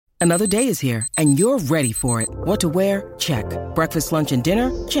Another day is here, and you're ready for it. What to wear? Check. Breakfast, lunch, and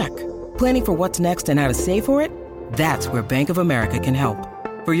dinner? Check. Planning for what's next and how to save for it? That's where Bank of America can help.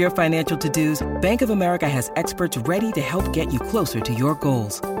 For your financial to-dos, Bank of America has experts ready to help get you closer to your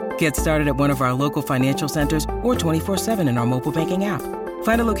goals. Get started at one of our local financial centers or 24/7 in our mobile banking app.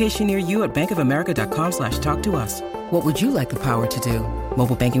 Find a location near you at bankofamerica.com/talktous. What would you like the power to do?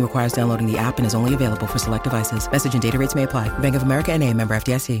 Mobile banking requires downloading the app and is only available for select devices. Message and data rates may apply. Bank of America N.A., member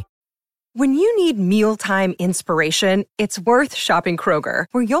FDIC. When you need mealtime inspiration, it's worth shopping Kroger,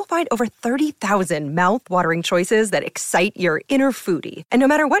 where you'll find over 30,000 mouth-watering choices that excite your inner foodie. And no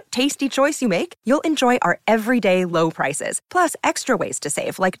matter what tasty choice you make, you'll enjoy our everyday low prices, plus extra ways to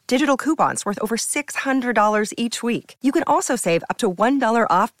save, like digital coupons worth over $600 each week. You can also save up to $1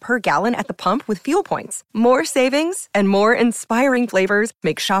 off per gallon at the pump with fuel points. More savings and more inspiring flavors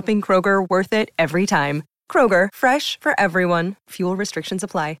make shopping Kroger worth it every time. Kroger, fresh for everyone. Fuel restrictions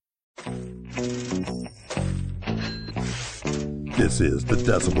apply. This is the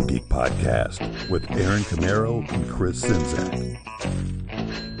Decibel Geek Podcast with Aaron Camaro and Chris Czynszak.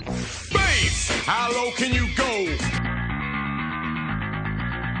 Bass, how low can you go?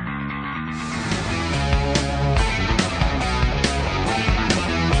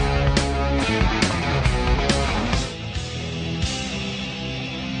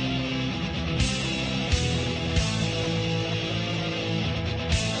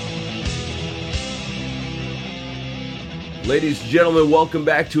 Ladies and gentlemen, welcome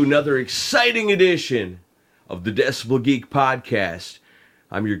back to another exciting edition of the Decibel Geek Podcast.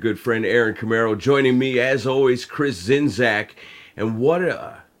 I'm your good friend Aaron Camaro. Joining me, as always, Chris Czynszak. And what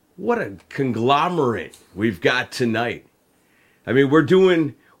a conglomerate we've got tonight. I mean, we're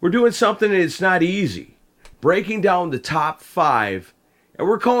doing something that's not easy. Breaking down the top 5, and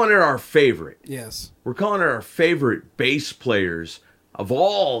we're calling it our favorite. Yes. We're calling it our favorite bass players of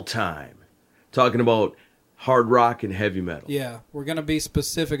all time. Talking about hard rock and heavy metal. Yeah, we're going to be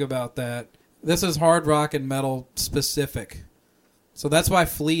specific about that. This is hard rock and metal specific. So that's why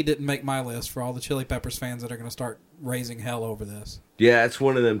Flea didn't make my list for all the Chili Peppers fans that are going to start raising hell over this. Yeah, it's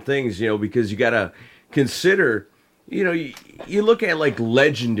one of them things, because you got to consider, you look at like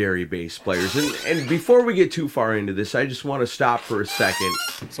legendary bass players. And before we get too far into this, I just want to stop for a second.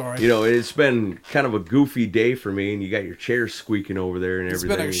 Sorry. It's been kind of a goofy day for me, and you got your chair squeaking over there and everything.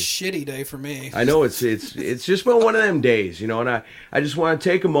 It's been a shitty day for me. I know it's just been one of them days, and I just want to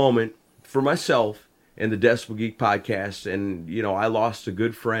take a moment for myself and the Decibel Geek Podcast. And, I lost a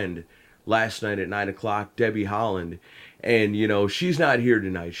good friend last night at 9 o'clock, Debbie Holland. And, she's not here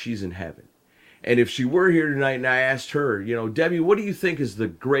tonight. She's in heaven. And if she were here tonight and I asked her, Debbie, what do you think is the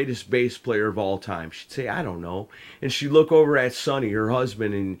greatest bass player of all time? She'd say, I don't know. And she'd look over at Sonny, her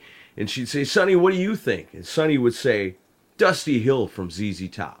husband, and she'd say, Sonny, what do you think? And Sonny would say, Dusty Hill from ZZ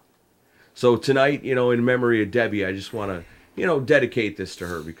Top. So tonight, in memory of Debbie, I just want to, dedicate this to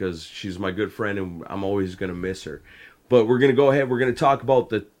her because she's my good friend and I'm always going to miss her. But we're going to go ahead. We're going to talk about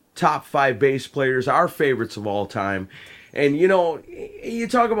the top 5 bass players, our favorites of all time. And, you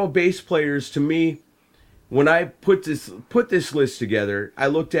talk about bass players, to me, when I put this list together, I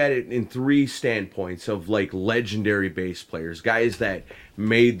looked at it in 3 standpoints of, like, legendary bass players, guys that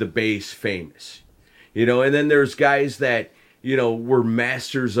made the bass famous. And then there's guys that, were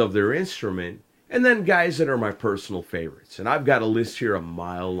masters of their instrument, and then guys that are my personal favorites. And I've got a list here a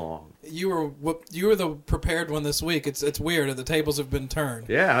mile long. You were the prepared one this week. It's weird that the tables have been turned.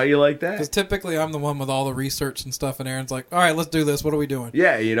 Yeah, how you like that? Because typically I'm the one with all the research and stuff, and Aaron's like, all right, let's do this. What are we doing?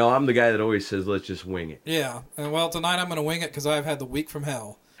 Yeah, I'm the guy that always says, let's just wing it. Yeah, and well, tonight I'm going to wing it because I've had the week from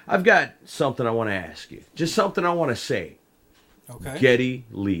hell. I've got something I want to ask you. Just something I want to say. Okay. Geddy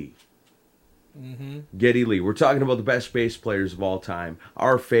Lee. Mm-hmm. Geddy Lee. We're talking about the best bass players of all time.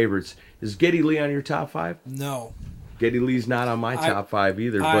 Our favorites. Is Geddy Lee on your top 5? No. Geddy Lee's not on my top 5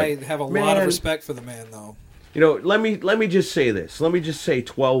 either. I have a lot of respect for the man, though. Let me just say this. Let me just say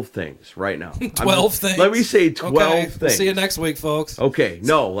 12 things right now. 12 things? Let me say 12 things. We'll see you next week, folks. Okay,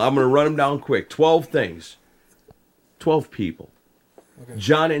 no, I'm going to run them down quick. 12 things. 12 people. Okay.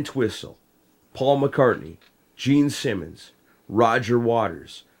 John Entwistle, Paul McCartney, Gene Simmons, Roger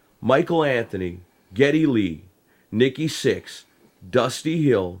Waters, Michael Anthony, Geddy Lee, Nikki Sixx, Dusty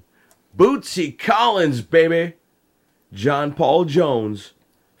Hill, Bootsy Collins, baby, John Paul Jones,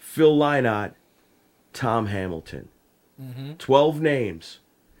 Phil Lynott, Tom Hamilton. Mm-hmm. 12 names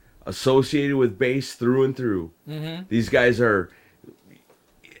associated with bass through and through. Mm-hmm. These guys are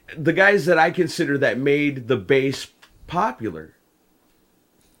the guys that I consider that made the bass popular.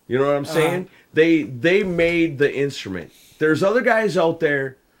 You know what I'm saying? They made the instrument. There's other guys out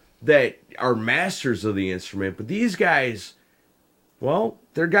there that are masters of the instrument, but these guys Well,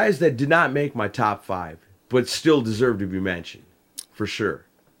 they're guys that did not make my top 5, but still deserve to be mentioned, for sure,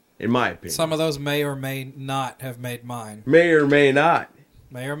 in my opinion. Some of those may or may not have made mine. May or may not.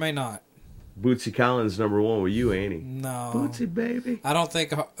 May or may not. Bootsy Collins #1 with you, ain't he? No. Bootsy, baby. I don't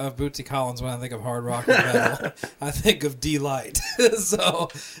think of Bootsy Collins when I think of hard rock and metal. I think of D-Light. So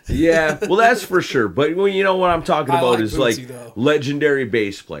Yeah, well, that's for sure. But you know what I'm talking I about like is Bootsy, like though. legendary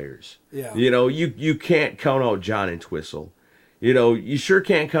bass players. Yeah. You know, you can't count out John Entwistle. You know, you sure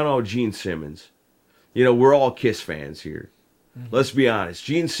can't count out Gene Simmons. You know, we're all Kiss fans here. Mm-hmm. Let's be honest.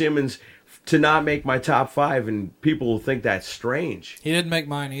 Gene Simmons to not make my top 5, and people will think that's strange. he didn't make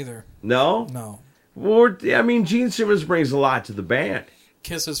mine either. No? No. Well, I mean, Gene Simmons brings a lot to the band.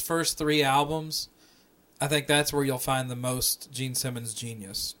 Kiss's first 3 albums, I think that's where you'll find the most Gene Simmons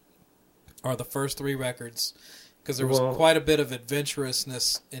genius. Are the first 3 records, because there was quite a bit of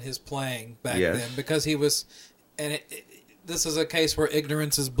adventurousness in his playing back then. Because he was, and this is a case where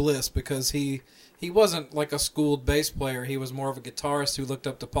ignorance is bliss, because he wasn't like a schooled bass player. He was more of a guitarist who looked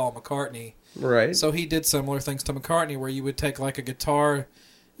up to Paul McCartney. Right. So he did similar things to McCartney, where you would take like a guitar.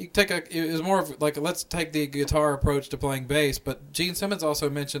 It was more of like, let's take the guitar approach to playing bass. But Gene Simmons also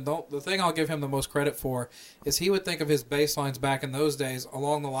mentioned, the thing I'll give him the most credit for is he would think of his bass lines back in those days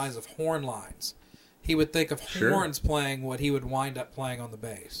along the lines of horn lines. He would think of horns playing what he would wind up playing on the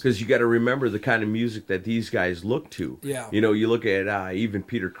bass. Because you got to remember the kind of music that these guys look to. Yeah. You know, you look at even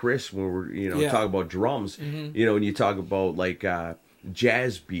Peter Criss when we're, talking about drums, and you talk about like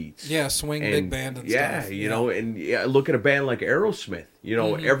jazz beats. Yeah, swing big band and stuff. You know, and look at a band like Aerosmith. You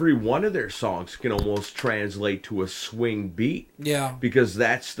know, every one of their songs can almost translate to a swing beat. Yeah. Because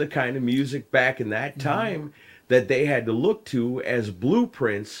that's the kind of music back in that time that they had to look to as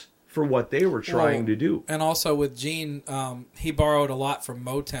blueprints for what they were trying to do. And also with Gene, he borrowed a lot from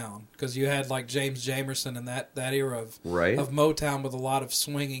Motown, because you had like James Jamerson and that era of Motown with a lot of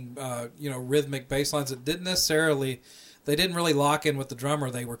swinging, rhythmic bass lines that they didn't really lock in with the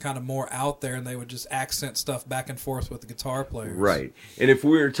drummer. They were kind of more out there, and they would just accent stuff back and forth with the guitar players. Right. And if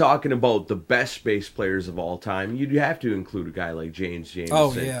we were talking about the best bass players of all time, you'd have to include a guy like James Jamerson.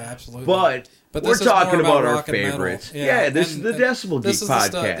 Oh, yeah, absolutely. But we're talking about our favorites. Yeah, this is the Decibel Geek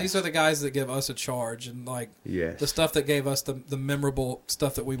podcast. These are the guys that give us a charge, and like the stuff that gave us the memorable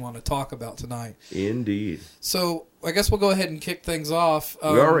stuff that we want to talk about tonight. Indeed. So I guess we'll go ahead and kick things off. We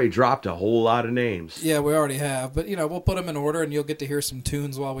already dropped a whole lot of names. Yeah, we already have. But, we'll put them in order, and you'll get to hear some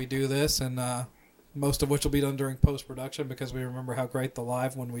tunes while we do this, and most of which will be done during post-production, because we remember how great the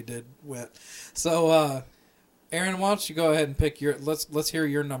live one we did went. So, Aaron, why don't you go ahead and pick your... Let's hear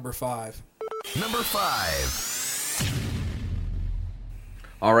your number 5. Number 5.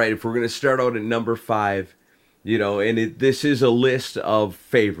 All right, if we're going to start out at number 5, this is a list of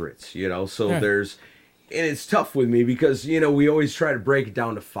favorites, so there's... And it's tough with me because, we always try to break it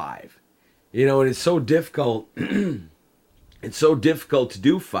down to 5. And it's so difficult. It's so difficult to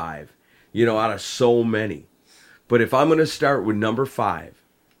do 5, out of so many. But if I'm going to start with number 5,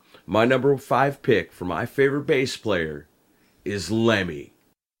 my number 5 pick for my favorite bass player is Lemmy.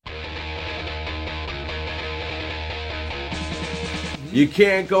 You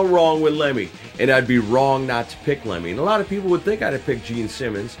can't go wrong with Lemmy. And I'd be wrong not to pick Lemmy. And a lot of people would think I'd have picked Gene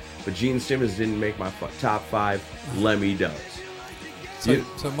Simmons, but Gene Simmons didn't make my top 5. Lemmy does. So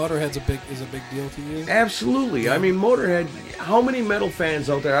Motorhead's is a big deal to you? Absolutely. I mean, Motorhead, how many metal fans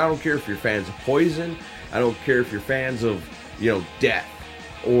out there, I don't care if you're fans of Poison, I don't care if you're fans of, Death,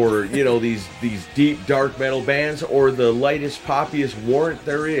 or, these deep, dark metal bands, or the lightest, poppiest Warrant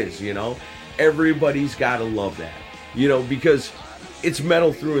there is, Everybody's got to love that, because it's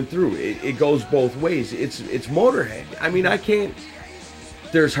metal through and through. It goes both ways. It's Motorhead. I mean,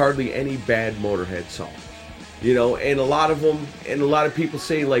 there's hardly any bad Motorhead songs. And a lot of them, and a lot of people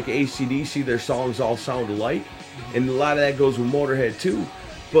say like AC/DC, their songs all sound alike. And a lot of that goes with Motorhead too.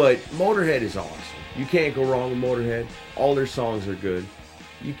 But Motorhead is awesome. You can't go wrong with Motorhead. All their songs are good.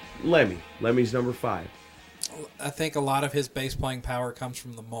 Lemmy's number 5. I think a lot of his bass playing power comes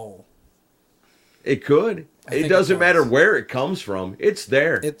from the Mole. It could. It doesn't matter where it comes from. It's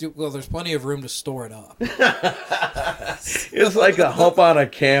there. There's plenty of room to store it up. It's like a hump on a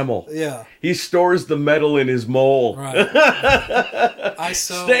camel. Yeah. He stores the metal in his mole. Right.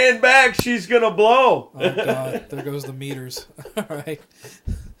 Stand back, she's going to blow. Oh, God. There goes the meters. All right.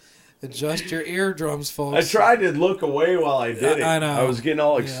 Adjust your eardrums, folks. I tried to look away while I did it. I know. I was getting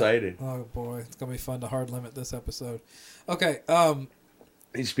all excited. Oh, boy. It's going to be fun to hard limit this episode. Okay.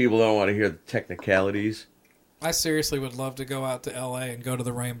 These people don't want to hear the technicalities. I seriously would love to go out to L.A. and go to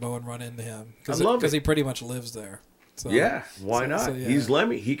the Rainbow and run into him. I love it. Because he pretty much lives there. So, Yeah, why not? yeah. He's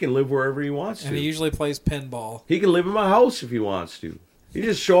Lemmy. He can live wherever he wants to. And he usually plays pinball. He can live in my house if he wants to. He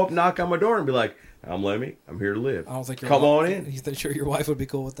just show up, knock on my door, and be like, "I'm Lemmy. I'm here to live. I don't think Come on in." You think sure your wife would be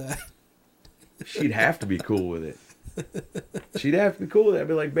cool with that? She'd have to be cool with it. She'd have to be cool with it. I'd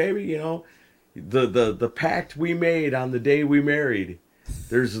be like, "Baby, you know, the pact we made on the day we married,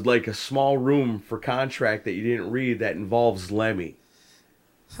 there's like a small room for contract that you didn't read that involves Lemmy."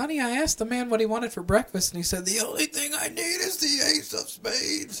 Honey, I asked the man what he wanted for breakfast, and he said, the only thing I need is the ace of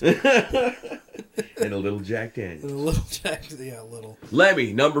spades. And a little Jack Daniels. A little Jack, yeah, a little.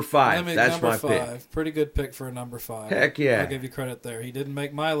 Lemmy, number 5. Lemmy, That's number my 5. pick. Pretty good pick for a number 5. Heck yeah. I'll give you credit there. He didn't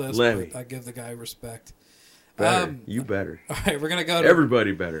make my list, Lemmy. but I give the guy respect. Better. You better. All right, we're gonna go to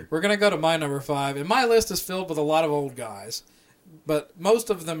Everybody better. We're gonna go to my number 5, and my list is filled with a lot of old guys, but most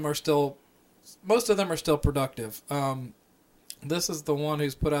of them are still productive. This is the one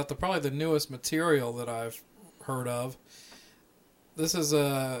who's put out probably the newest material that I've heard of. This is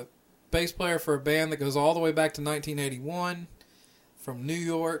a bass player for a band that goes all the way back to 1981, from New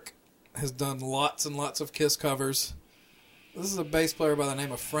York, has done lots and lots of Kiss covers. This is a bass player by the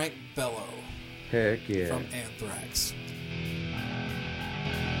name of Frank Bello. Heck yeah. From Anthrax.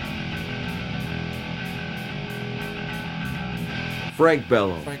 Frank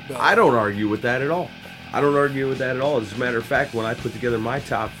Bello. Frank Bello. I don't argue with that at all. As a matter of fact, when I put together my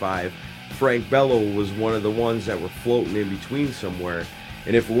top 5, Frank Bello was one of the ones that were floating in between somewhere.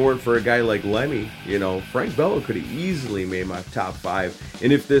 And if it weren't for a guy like Lemmy, you know, Frank Bello could have easily made my top 5.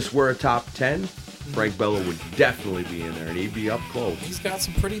 And if this were a top 10, Frank Bello would definitely be in there, and he'd be up close. He's got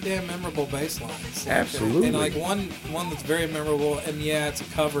some pretty damn memorable bass lines. Absolutely. And like one that's very memorable, and yeah, it's a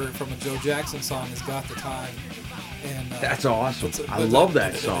cover from a Joe Jackson song, is "Got the Time." And that's awesome. I love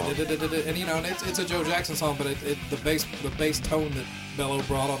that song. And you know, and it's a Joe Jackson song, but the bass tone that Bello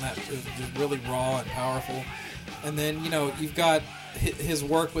brought on that is just really raw and powerful. And then, you know, you've got his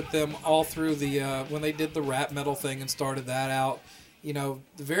work with them all through the when they did the rap metal thing and started that out. You know,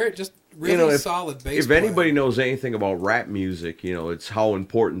 very just really solid bass. If anybody knows anything about rap music, you know, it's how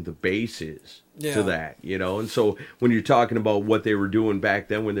important the bass is to that, you know. And so when you're talking about what they were doing back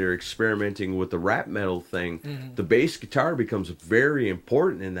then when they were experimenting with the rap metal thing, the bass guitar becomes very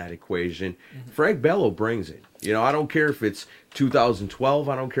important in that equation. Frank Bello brings it. You know, I don't care if it's 2012,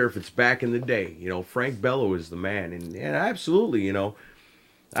 I don't care if it's back in the day. You know, Frank Bello is the man. And absolutely, you know,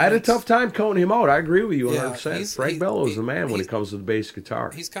 I had a tough time counting him out. I agree with you 100%. Frank Bello is the man when it comes to the bass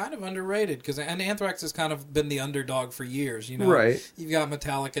guitar. He's kind of underrated and Anthrax has kind of been the underdog for years. You know, right? You've got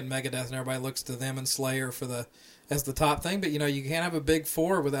Metallica and Megadeth, and everybody looks to them and Slayer as the top thing. But you know, you can't have a big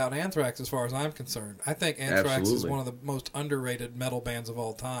 4 without Anthrax, as far as I'm concerned. I think Anthrax is one of the most underrated metal bands of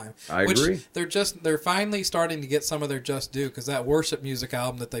all time. I agree. They're finally starting to get some of their just due, because that Worship Music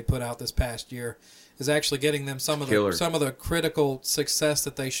album that they put out this past year is actually getting them some of the critical success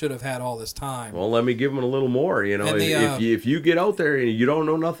that they should have had all this time. Well, let me give them a little more. You know, if you get out there and you don't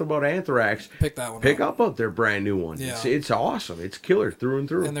know nothing about Anthrax, pick that one. Pick up their brand new one. Yeah. It's awesome. It's killer through and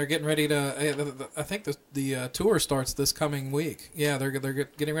through. And they're getting ready to. I think the tour starts this coming week. Yeah, they're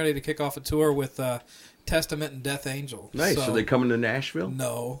getting ready to kick off a tour with Testament and Death Angel. Nice. So, are they coming to Nashville?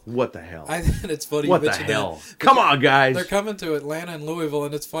 No. What the hell? It's funny. What the hell? Come on, guys. They're coming to Atlanta and Louisville,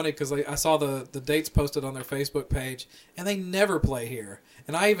 and it's funny because I saw the dates posted on their Facebook page, and they never play here.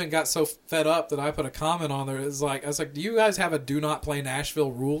 And I even got so fed up that I put a comment on there. I was like, do you guys have a do not play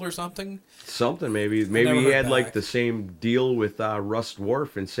Nashville rule or something? Something, maybe. Maybe he had like the same deal with Russ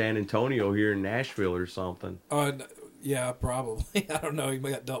Dwarf in San Antonio here in Nashville or something. Yeah, probably. I don't know. He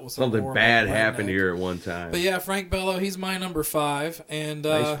got dealt with something bad happened here at one time. But yeah, Frank Bello, he's my number 5. And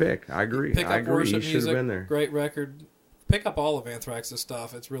nice pick. I agree. Pick up Worship He should have been there. Great record. Pick up all of Anthrax's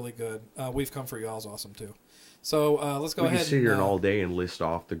stuff. It's really good. We've Come For You All's awesome too. So let's go ahead. We can sit here all day and list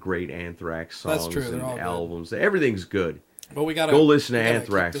off the great Anthrax songs and albums. Good. Everything's good. But we gotta go listen to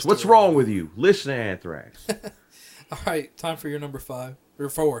Anthrax. What's wrong with you? Listen to Anthrax. All right, time for your number 5 or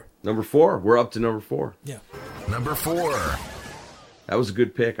 4. Number 4. We're up to number 4. Yeah. Number 4. That was a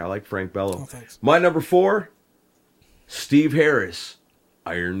good pick. I like Frank Bello. Oh, thanks. My number 4, Steve Harris,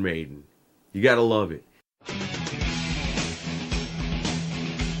 Iron Maiden. You gotta love it.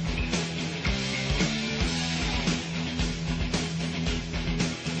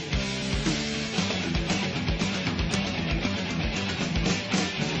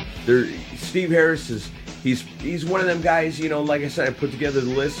 Steve Harris he's one of them guys, you know, like I said, I put together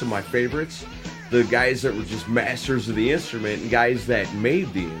the list of my favorites, the guys that were just masters of the instrument and guys that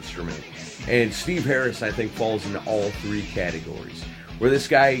made the instrument. And Steve Harris, I think, falls into all 3 categories. Where this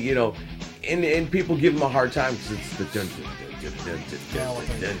guy, you know, and people give him a hard time because it's the dun dun But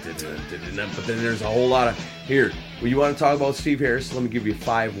then there's a whole lot of here. When you want to talk about Steve Harris, let me give you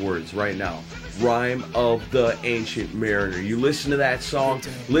 5 words right now. Rhyme of the Ancient Mariner. You listen to that song,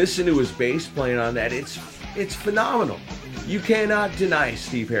 listen to his bass playing on that. It's phenomenal. You cannot deny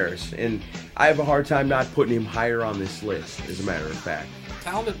Steve Harris, and I have a hard time not putting him higher on this list, as a matter of fact.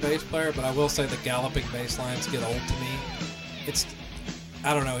 Talented bass player, but I will say the galloping bass lines get old to me.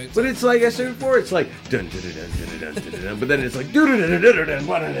 I don't know. But it's like I said before, it's like dun dun dun dun dun dun dun, but then it's like dun dun dun dun dun dun.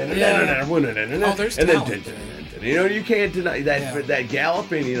 Oh, there's talent. You know, you can't deny that that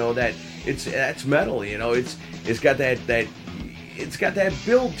galloping. You know that that's metal. You know, it's got that it's got that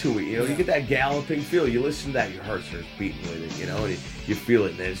build to it. You know, you get that galloping feel. You listen to that, your heart starts beating with it. You know, and you feel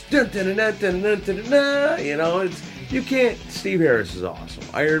it, and it's dun dun dun dun dun dun dun. You know, you can't. Steve Harris is awesome.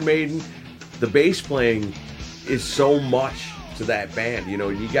 Iron Maiden, the bass playing is so much to that band. You know,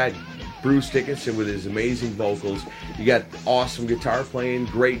 you got Bruce Dickinson with his amazing vocals. You got awesome guitar playing,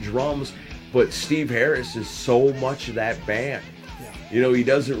 great drums, but Steve Harris is so much of that band. Yeah. You know, he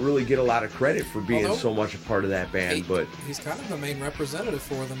doesn't really get a lot of credit for being so much a part of that band, but he's kind of the main representative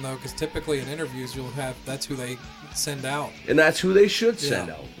for them, though, because typically in interviews that's who they send out, and that's who they should send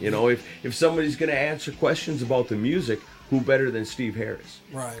out. You know, if somebody's going to answer questions about the music, who better than Steve Harris?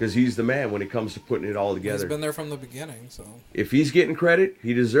 Right. Because he's the man when it comes to putting it all together. He's been there from the beginning, so. If he's getting credit,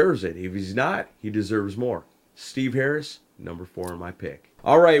 he deserves it. If he's not, he deserves more. Steve Harris, number 4 in my pick.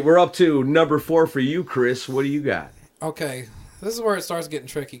 All right, we're up to number 4 for you, Chris. What do you got? Okay, this is where it starts getting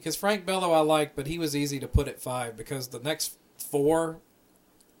tricky. Because Frank Bello I like, but he was easy to put at 5. Because the next 4,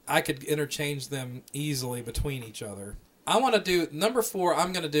 I could interchange them easily between each other. I want to do, number 4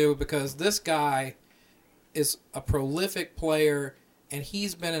 I'm going to do because this guy is a prolific player, and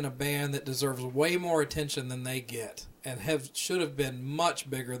he's been in a band that deserves way more attention than they get, and should have been much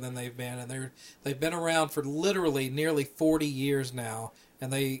bigger than they've been. And they've been around for literally nearly 40 years now,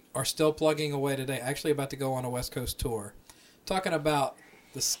 and they are still plugging away today. Actually, about to go on a West Coast tour. Talking about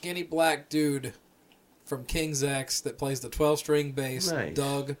the skinny black dude from King's X that plays the 12-string bass, nice.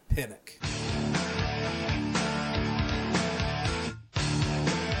 Doug Pinnick.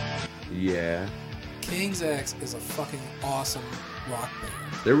 Yeah. King's X is a fucking awesome rock band.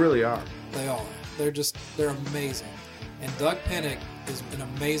 They really are. They are. They're amazing. And Doug Pinnick is an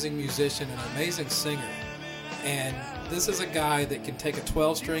amazing musician and an amazing singer. And this is a guy that can take a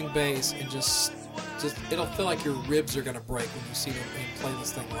 12-string bass and just it'll feel like your ribs are going to break when you see them play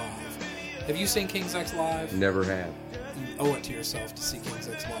this thing live. Have you seen King's X live? Never have. You owe it to yourself to see King's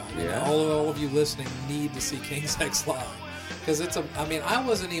X live. Yeah. All of you listening need to see King's X live. Because I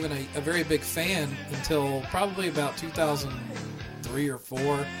wasn't even a very big fan until probably about 2003 or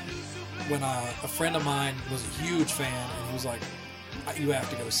 4 when a friend of mine was a huge fan, and he was like, you have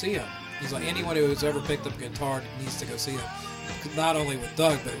to go see him. He's like, anyone who's ever picked up a guitar needs to go see him. Not only with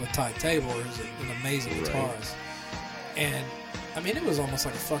Doug, but with Ty Tabor, who's an amazing guitarist. And, it was almost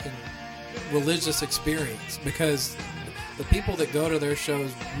like a fucking religious experience because the people that go to their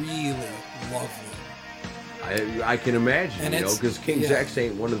shows really love them. I can imagine, because King's X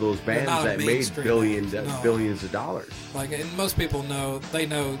ain't one of those bands that made billions of dollars. Like, and most people know,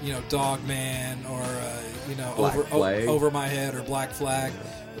 Dog Man or, Over My Head or Black Flag.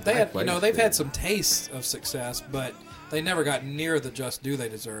 But they've had some tastes of success, but they never got near the just due they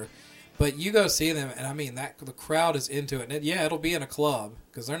deserve. But you go see them, and the crowd is into it. And it'll be in a club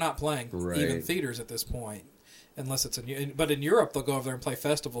because they're not playing even theaters at this point, unless it's but in Europe they'll go over there and play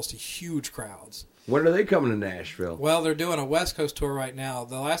festivals to huge crowds. When are they coming to Nashville? Well, they're doing a West Coast tour right now.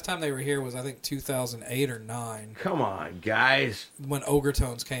 The last time they were here was, I think, 2008 or 9. Come on, guys. When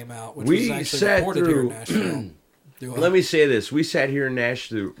Overtones came out, which was actually recorded here in Nashville. Let me say this. We sat here in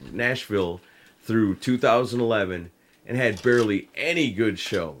Nashville through 2011 and had barely any good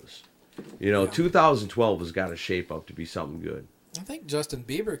shows. 2012 has got to shape up to be something good. I think Justin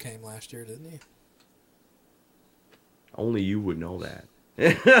Bieber came last year, didn't he? Only you would know that.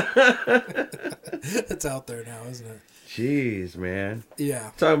 It's out there now, isn't it? Jeez, man.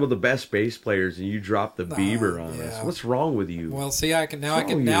 Yeah. Talking about the best bass players, and you dropped the Bieber on us. What's wrong with you? Well, see, I can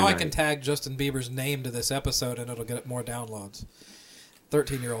tag Justin Bieber's name to this episode, and it'll get more downloads.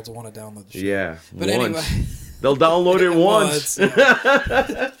 13-year-olds will want to download the show. Yeah, but anyway, they'll download it once.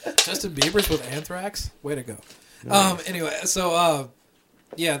 Justin Bieber's with Anthrax. Way to go. Nice. Anyway, so.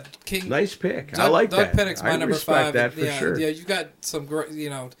 Yeah, King. Nice pick. I like that. Doug Pinnick's my number 5. I respect that for sure. Yeah, you got some great.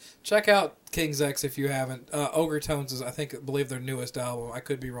 Check out King's X if you haven't. Overtones is, I believe, their newest album. I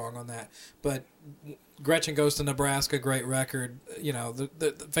could be wrong on that, but Gretchen Goes to Nebraska, great record.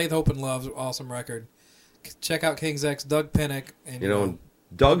 The Faith, Hope, and Love's awesome record. Check out King's X, Doug Pinnick, and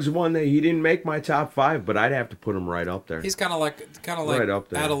Doug's one that he didn't make my top 5, but I'd have to put him right up there. He's kind of like right up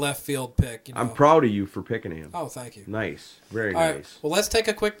there. out of left field pick. You know? I'm proud of you for picking him. Oh, thank you. Nice. Very All nice. right, well, let's take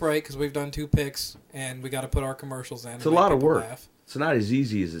a quick break because we've done 2 picks, and we got to put our commercials in. It's a lot of work. Laugh. It's not as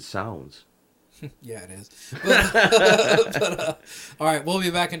easy as it sounds. Yeah, it is. All right, we'll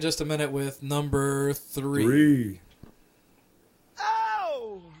be back in just a minute with number 3.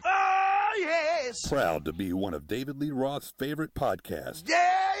 Oh, yes. Proud to be one of David Lee Roth's favorite podcasts. Yeah.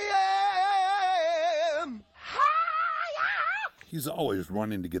 He's always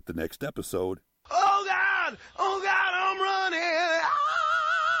running to get the next episode. Oh, God, I'm running.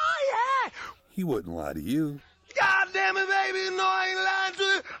 Oh, yeah. He wouldn't lie to you. God damn it, baby, no, I ain't lying to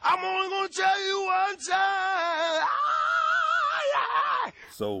you. I'm only going to tell you one time. Oh, yeah.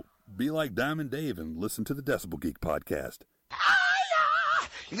 So be like Diamond Dave and listen to the Decibel Geek podcast. Oh,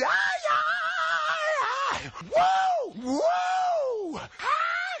 yeah. Woo! Woo!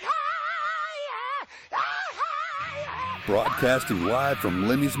 Broadcasting live from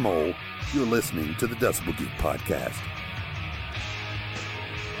Lemmy's Mole, you're listening to the Decibel Geek podcast.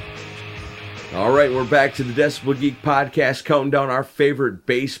 All right, we're back to the Decibel Geek podcast, counting down our favorite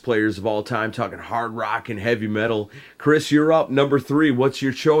bass players of all time, talking hard rock and heavy metal. Chris, you're up. Number 3. What's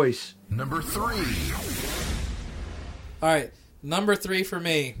your choice? Number 3. All right, number 3 for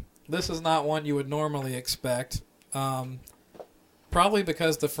me. This is not one you would normally expect. Probably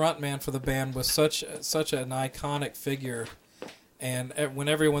because the frontman for the band was such an iconic figure. And when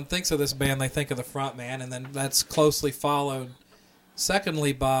everyone thinks of this band, they think of the frontman, and then that's closely followed,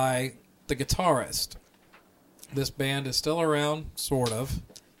 secondly, by the guitarist. This band is still around, sort of,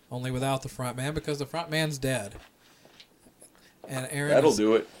 only without the frontman, because the frontman's dead. And That'll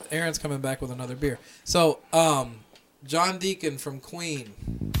do it. Aaron's coming back with another beer. So, John Deacon from Queen.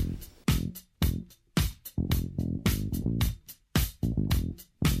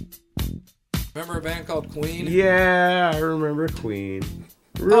 Remember a band called Queen? Yeah, I remember Queen.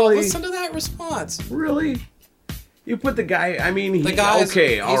 Really? Oh, listen to that response. Really? You put the guy, I mean, the guy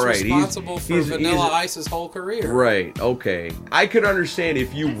okay, all right. He's responsible for Vanilla Ice's whole career. Right, okay. I could understand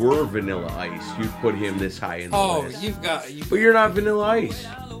if you were Vanilla Ice, you'd put him this high in the list. But you're not Vanilla Ice.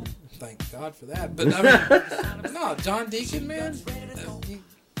 Thank God for that. But I mean, no, John Deacon, man.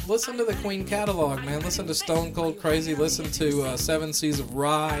 Listen to the Queen catalog, man. Listen to Stone Cold Crazy. Listen to Seven Seas of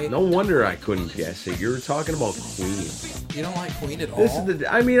Rye. No wonder I couldn't guess it. You were talking about Queen. You don't like Queen at all?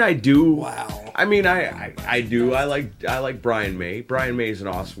 I do. Wow. I mean, I do. I like Brian May. Brian May is an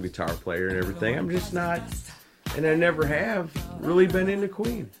awesome guitar player and everything. I'm just not, and I never have really been into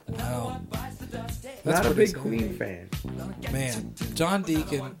Queen. Wow. Not a big Queen fan. Man, John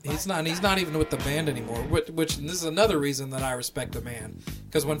Deacon, he's not even with the band anymore, which this is another reason that I respect the man.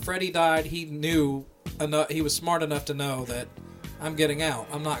 Because when Freddie died, he knew enough, he was smart enough to know that I'm getting out.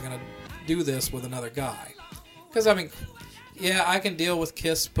 I'm not going to do this with another guy. Because, I mean, yeah, I can deal with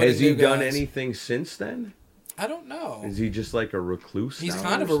Kiss putting Has he new done guys. Anything since then? I don't know. Is he just like a recluse He's now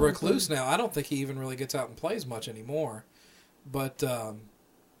kind of a something? recluse now. I don't think he even really gets out and plays much anymore. But,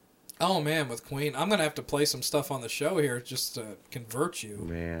 oh man, with Queen, I'm going to have to play some stuff on the show here just to convert you.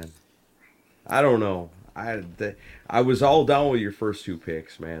 Man, I don't know. I was all down with your first 2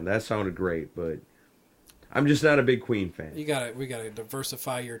 picks, man. That sounded great, but I'm just not a big Queen fan. We gotta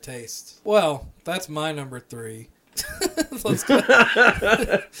diversify your tastes. Well, that's my number 3. Let's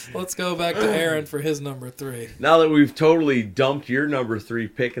go back to Aaron for his number 3. Now that we've totally dumped your number 3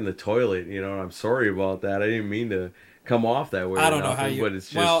 pick in the toilet, I'm sorry about that. I didn't mean to come off that way. I don't know how you. But it's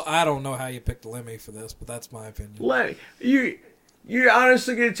just, well, I don't know how you picked Lemmy for this, but that's my opinion. Lemmy, you're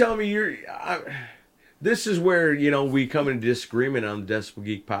honestly gonna tell me this is where we come into disagreement on the Decibel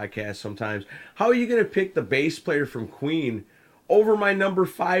Geek podcast sometimes. How are you gonna pick the bass player from Queen over my number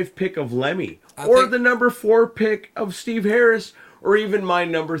 5 pick of Lemmy, or the number 4 pick of Steve Harris, or even my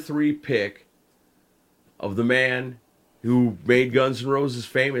number 3 pick of the man who made Guns N' Roses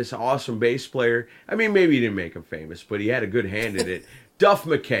famous, awesome bass player. I mean, maybe he didn't make him famous, but he had a good hand in it. Duff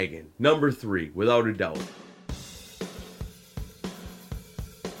McKagan, number 3, without a doubt.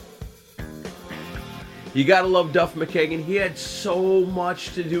 You gotta love Duff McKagan. He had so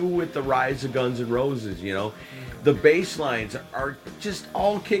much to do with the rise of Guns N' Roses, The bass lines are just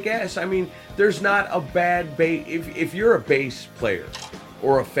all kick-ass. I mean, there's not a bad bass. If you're a bass player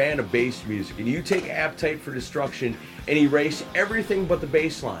or a fan of bass music and you take Appetite for Destruction and erase everything but the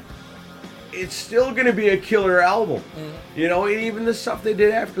bass line, it's still going to be a killer album. And even the stuff they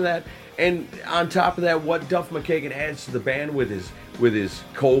did after that. And on top of that, what Duff McKagan adds to the band with his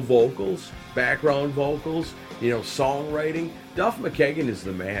co-vocals, background vocals, songwriting. Duff McKagan is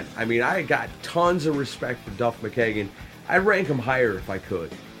the man. I mean, I got tons of respect for Duff McKagan. I'd rank him higher if I could.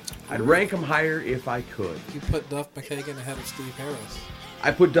 I'd rank him higher if I could. You put Duff McKagan ahead of Steve Harris.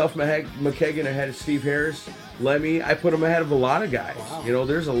 I put Duff McKagan ahead of Steve Harris. Lemmy, I put him ahead of a lot of guys. Wow. You know,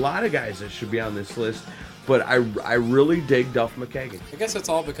 there's a lot of guys that should be on this list, but I really dig Duff McKagan. I guess it's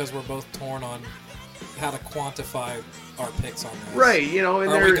all because we're both torn on how to quantify our picks on this. Right, you know,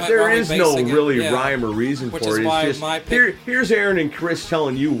 and there is no really rhyme or reason Which for is it. why It's just, my pick... here's Aaron and Chris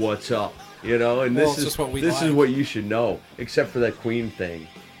telling you what's up, you know, and this is what you should know, except for that Queen thing.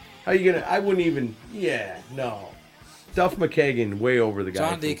 How you gonna? I wouldn't even. Yeah, no. Duff McKagan way over the guy.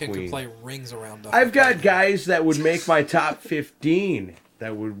 John Deacon Queen. could play rings around Duff. I've got guys that would make my top 15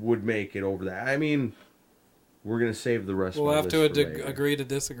 that would make it over that. I mean, we're gonna save the rest. We'll of have the list to agree to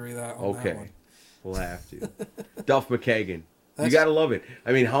disagree that. On okay, that one. We'll have to. Duff McKagan. You gotta love it.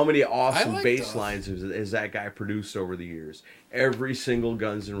 I mean, how many awesome bass lines has that guy produced over the years? Every single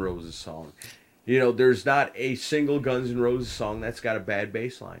Guns N' Roses song. You know, there's not a single Guns N' Roses song that's got a bad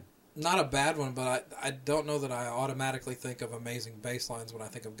bass line. Not a bad one, but I don't know that I automatically think of amazing bass lines when I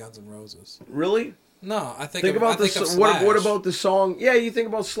think of Guns N' Roses. Really? No, I think about of Slash. What about the song? Yeah, you think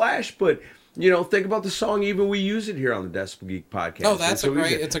about Slash, but you know, think about the song. Even we use it here on the Decibel Geek podcast. Oh, that's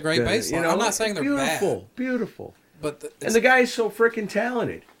it's a great bass line. You know, I'm not saying they're beautiful. But and the guy's so freaking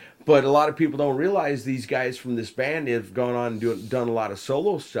talented. But a lot of people don't realize these guys from this band have gone on and done a lot of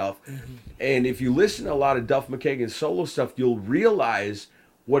solo stuff. Mm-hmm. And if you listen to a lot of Duff McKagan's solo stuff, you'll realize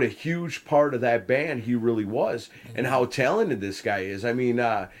what a huge part of that band he really was, and how talented this guy is. I mean,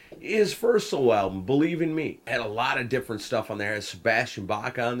 his first solo album, Believe in Me, had a lot of different stuff on there. It had Sebastian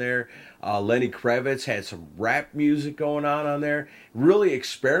Bach on there. Lenny Kravitz had some rap music going on there. Really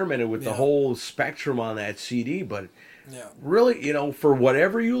experimented with the whole spectrum on that CD, but really, you know, for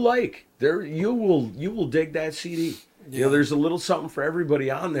whatever you like, you will dig that CD. Yeah. You know, there's a little something for everybody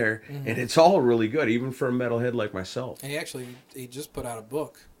on there, and it's all really good, even for a metalhead like myself. And he just put out a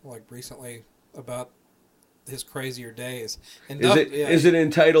book like recently about his crazier days. And is it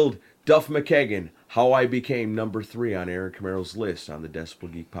entitled Duff McKagan, How I Became Number 3 on Aaron Camaro's list on the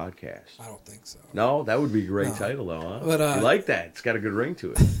Decibel Geek podcast? I don't think so. No, that would be a great title though, huh? But, you like that? It's got a good ring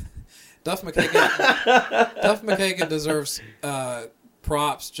to it. Duff McKagan deserves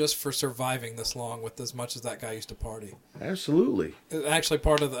props just for surviving this long with as much as that guy used to party. Absolutely. Actually,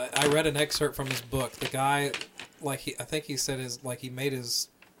 I read an excerpt from his book. The guy, I think he said he made his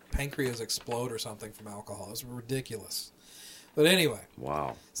pancreas explode or something from alcohol. It was ridiculous. But anyway.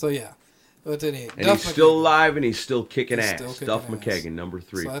 Wow. So yeah. But anyway, and he's still alive and he's still kicking ass. Duff McKagan, number 3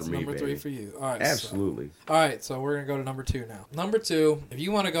 for me. So that's number 3 for you. All right. Absolutely. All right, so we're going to go to number 2 now. Number 2, if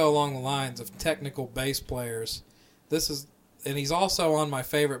you want to go along the lines of technical bass players, and he's also on my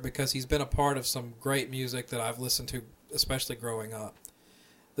favorite because he's been a part of some great music that I've listened to, especially growing up.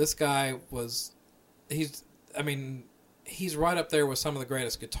 This guy he's right up there with some of the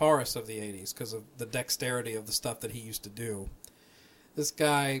greatest guitarists of the 80s because of the dexterity of the stuff that he used to do. This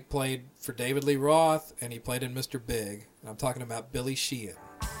guy played for David Lee Roth, and he played in Mr. Big. And I'm talking about Billy Sheehan.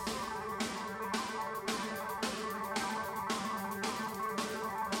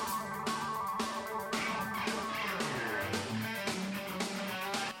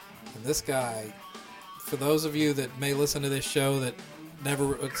 And this guy, for those of you that may listen to this show that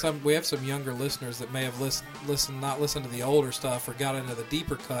we have some younger listeners that may have not listened to the older stuff or got into the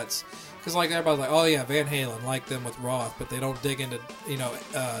deeper cuts. Because like everybody's like, oh yeah, Van Halen, like them with Roth, but they don't dig into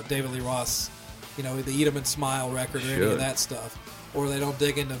David Lee Roth's, the Eat 'Em and Smile record or any of that stuff, or they don't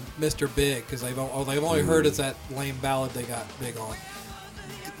dig into Mr. Big because they've only heard it's that lame ballad they got big on.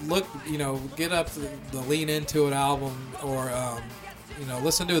 Look, get up the Lean Into It album, or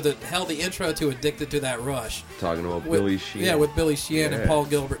listen to the intro to Addicted to That Rush. Talking about Billy Sheehan. Yeah, with Billy Sheehan and Paul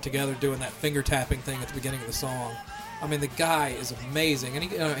Gilbert together doing that finger tapping thing at the beginning of the song. I mean, the guy is amazing, and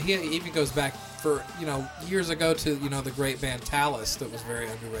he even goes back for years ago to the great band Talas that was very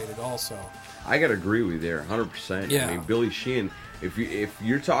underrated also. I gotta agree with you there, 100%. Yeah. I mean, Billy Sheehan. If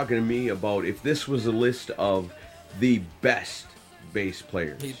you're talking to me about if this was a list of the best bass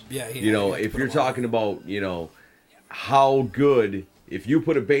players, if you're talking about how good, if you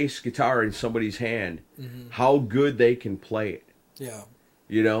put a bass guitar in somebody's hand, how good they can play it. Yeah.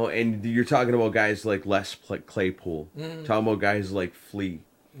 And you're talking about guys like Les Claypool, talking about guys like Flea.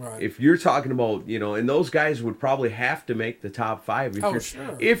 Right. If you're talking about, and those guys would probably have to make the top 5.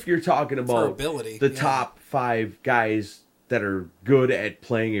 If you're talking about the top 5 guys that are good at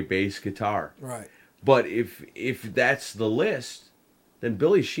playing a bass guitar. Right. But if that's the list, then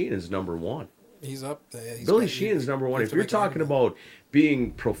Billy Sheehan is number 1. He's up there. Billy Sheehan's number one. If you're talking about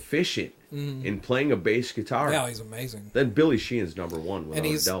being proficient in playing a bass guitar, yeah, he's amazing. Then Billy Sheehan's number one without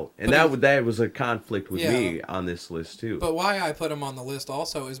a doubt. And that was a conflict with me on this list too. But why I put him on the list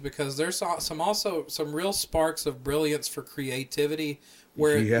also is because there's some real sparks of brilliance for creativity.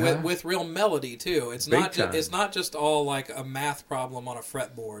 With real melody too. It's not just all like a math problem on a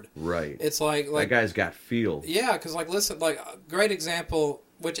fretboard. Right. It's like that guy's got feel. Yeah, because listen, a great example,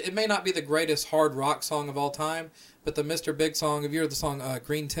 which it may not be the greatest hard rock song of all time, but the Mr. Big song. Have you heard the song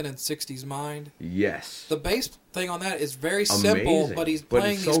Green Tin and 60s Mind? Yes. The bass thing on that is very simple, but he's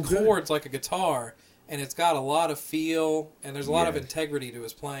playing these chords like a guitar. And it's got a lot of feel, and there's a lot of integrity to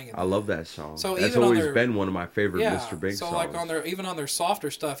his playing. I love that song. So that's always been one of my favorite Mr. Big songs. So even on their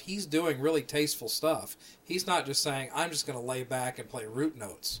softer stuff, he's doing really tasteful stuff. He's not just saying, I'm just going to lay back and play root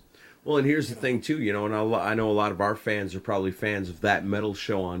notes. Well, and here's the thing, too, and I know a lot of our fans are probably fans of That Metal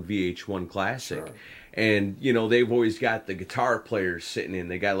Show on VH1 Classic. Sure. And, they've always got the guitar players sitting in.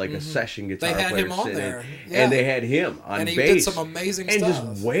 They got a session guitar player sitting in. They had him on there. Yeah. And they had him on bass. And he did some amazing stuff.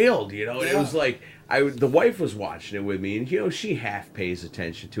 And just wailed, It was like, the wife was watching it with me, and, she half pays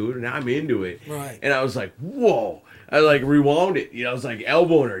attention to it, and I'm into it. Right. And I was like, whoa. I, rewound it. I was like,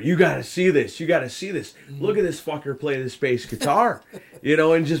 elbowing her. You got to see this. You got to see this. Mm-hmm. Look at this fucker play this bass guitar.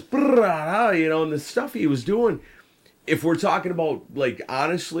 And just, and the stuff he was doing. If we're talking about,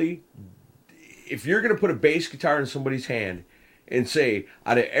 honestly, if you're going to put a bass guitar in somebody's hand and say,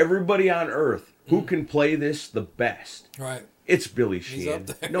 out of everybody on earth, who can play this the best? Right. It's Billy Sheehan.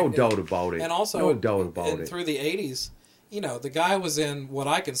 No doubt about it. And also, no doubt about it. Through the 80s, the guy was in what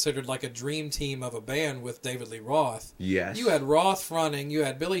I considered like a dream team of a band with David Lee Roth. Yes. You had Roth fronting, you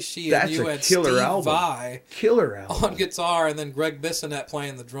had Billy Sheehan, you had Steve Vai on guitar, and then Greg Bissonette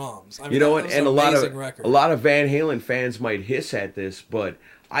playing the drums. I mean, and a lot of Van Halen fans might hiss at this, but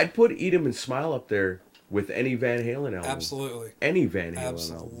I'd put Eat 'Em and Smile up there with any Van Halen album. Absolutely. Any Van Halen album.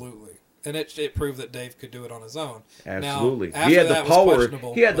 Absolutely. And it proved that Dave could do it on his own. Absolutely. Now, he had the power.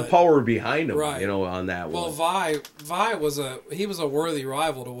 He had the power behind him, on that one. Well, Vai was a worthy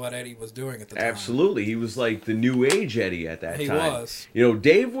rival to what Eddie was doing at the time. Absolutely. He was like the new age Eddie at that time. He was.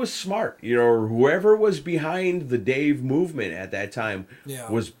 Dave was smart. Whoever was behind the Dave movement at that time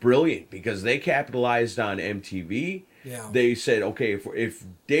was brilliant because they capitalized on MTV. Yeah. They said, okay, if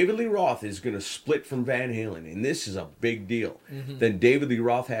David Lee Roth is going to split from Van Halen, and this is a big deal, then David Lee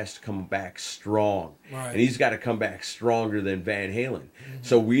Roth has to come back strong. Right. And he's got to come back stronger than Van Halen.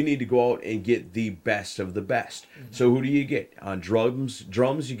 So we need to go out and get the best of the best. So who do you get? On drums,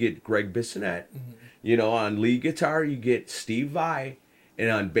 you get Greg Bissonette. On lead guitar, you get Steve Vai. And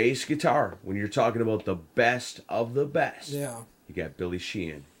on bass guitar, when you're talking about the best of the best, you got Billy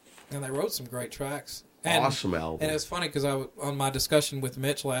Sheehan. And they wrote some great tracks. Awesome album. And it's funny because on my discussion with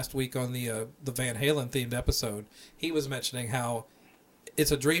Mitch last week on the Van Halen themed episode, he was mentioning how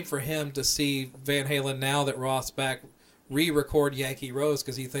it's a dream for him to see Van Halen, now that Roth's back, re-record Yankee Rose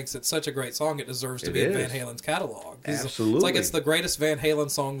because he thinks it's such a great song it deserves to be in Van Halen's catalog. Absolutely. It's like it's the greatest Van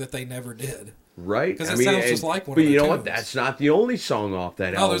Halen song that they never did. Right. Because it sounds just like one of their tunes. What? That's not the only song off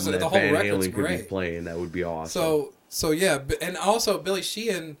that album that the whole Van Halen could great. be playing. That would be awesome. So yeah, and also Billy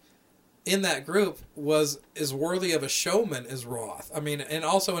Sheehan in that group is worthy of a showman as Roth. I mean, and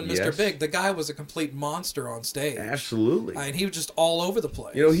also in Mr. Big, the guy was a complete monster on stage. Absolutely. And he was just all over the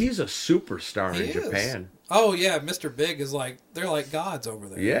place. He's a superstar in Japan. Oh yeah, Mr. Big is they're like gods over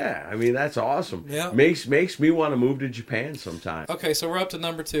there. Yeah, I mean that's awesome. Yeah. Makes me want to move to Japan sometime. Okay, so we're up to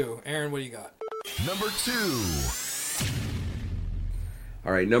number 2. Aaron, what do you got? Number 2.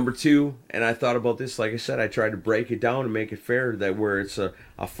 All right, number 2, and I thought about this, like I said, I tried to break it down and make it fair, that where it's a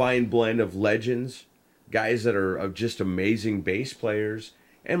fine blend of legends, guys that are just amazing bass players,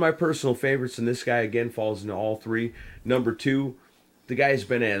 and my personal favorites, and this guy, again, falls into all 3. Number 2, the guy's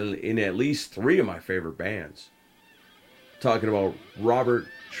been in at least 3 of my favorite bands. Talking about Robert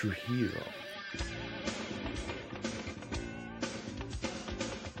Trujillo.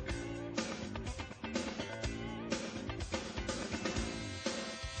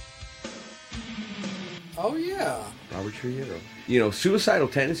 Oh, yeah. Robert Trujillo. Suicidal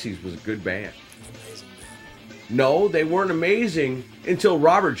Tendencies was a good band. Amazing band. No, they weren't amazing until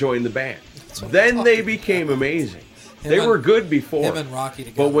Robert joined the band. Then they became amazing. They were good before. Him and Rocky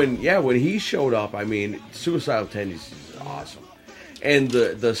together. But when he showed up, I mean, Suicidal Tendencies is awesome. And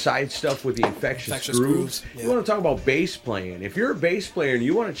the side stuff with the infectious grooves. Yeah. You want to talk about bass playing. If you're a bass player and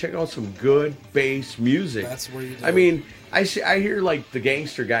you want to check out some good bass music, that's where you do I mean, I hear like the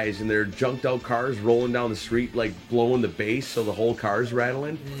gangster guys in their junked out cars rolling down the street, like blowing the bass so the whole car's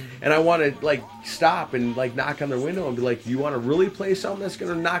rattling. And I want to like stop and like knock on their window and be like, you want to really play something that's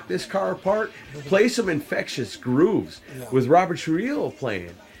going to knock this car apart? Play some infectious grooves with Robert Trujillo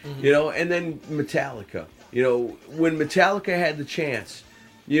playing, you know, and then Metallica. You know, when Metallica had the chance,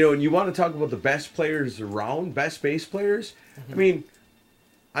 you know, and you want to talk about the best players around, best bass players, I mean,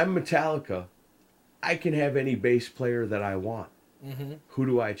 I'm Metallica. I can have any bass player that I want. Who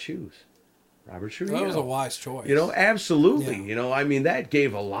do I choose? Robert Trujillo. That was a wise choice. You know, absolutely. Yeah. You know, I mean, that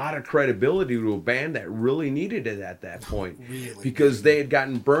gave a lot of credibility to a band that really needed it at that point. Because they had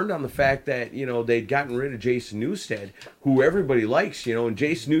gotten burned on the fact that, you know, they'd gotten rid of Jason Newsted, who everybody likes, you know, and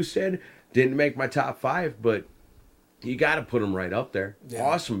Jason Newsted didn't make my top 5, but you got to put him right up there. Yeah.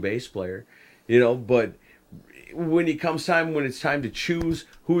 Awesome bass player, you know, but when it's time to choose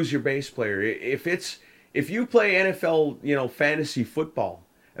who's your bass player, if you play NFL, you know, fantasy football,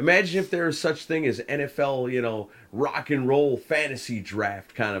 imagine if there was such thing as NFL, you know, rock and roll fantasy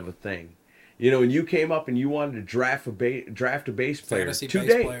draft kind of a thing, you know, and you came up and you wanted to draft a bass player fantasy today.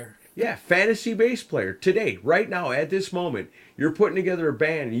 Bass player. Yeah, fantasy bass player today, right now, at this moment. You're putting together a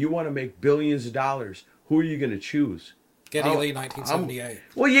band and you want to make billions of dollars. Who are you going to choose? Geddy Lee, 1978.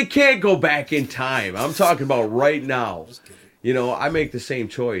 Well, you can't go back in time. I'm talking about right now. You know, I make the same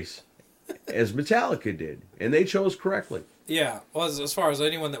choice as Metallica did, and they chose correctly. Yeah, well, as far as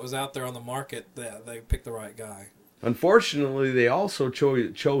anyone that was out there on the market, they picked the right guy. Unfortunately, they also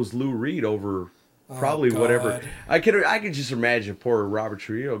chose Lou Reed over probably whatever. I could just imagine poor Robert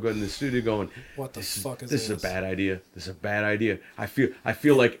Trujillo going in the studio going, "What the fuck is this? This is a bad idea. This is a bad idea. I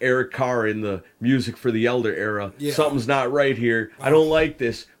feel like Eric Carr in the Music for the Elder era. Yeah. Something's not right here. I don't like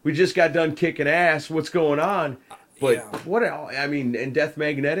this. We just got done kicking ass. What's going on?" But what I mean, and Death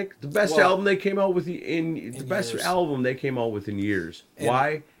Magnetic, the best album they came out with album they came out with in years. And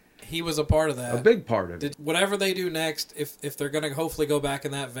why? He was a part of that. A big part of it. Whatever they do next, if they're going to hopefully go back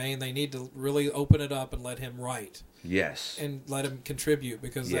in that vein, they need to really open it up and let him write. Yes. And let him contribute,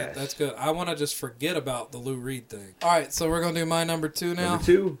 because that's good. I want to just forget about the Lou Reed thing. All right, so we're going to do my number 2 now. Number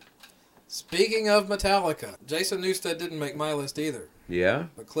 2. Speaking of Metallica, Jason Newsted didn't make my list either. Yeah?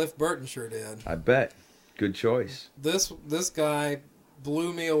 But Cliff Burton sure did. I bet. Good choice. This guy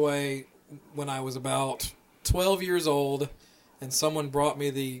blew me away when I was about 12 years old, and someone brought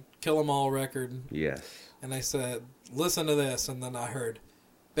me the Kill 'Em All record. Yes. And they said, listen to this. And then I heard,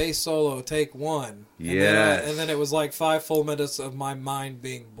 bass solo, take 1. Yes. And then it was like 5 full minutes of my mind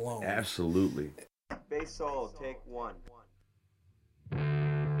being blown. Absolutely. Bass solo, take 1.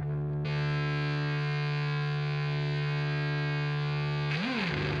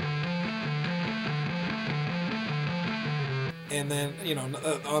 And then, you know,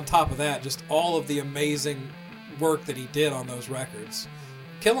 on top of that, just all of the amazing work that he did on those records.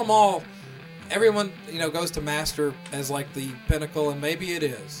 Kill 'Em All, everyone, you know, goes to Master as like the pinnacle, and maybe it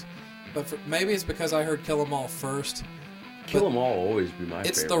is. But maybe it's because I heard Kill 'Em All first. Kill 'Em All will always be my favorite.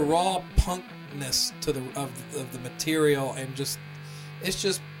 It's the raw punkness of the material, and just it's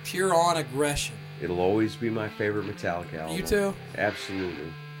just pure on aggression. It'll always be my favorite Metallica album. You too?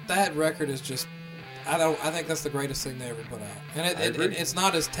 Absolutely. That record is just, I think that's the greatest thing they ever put out. And it's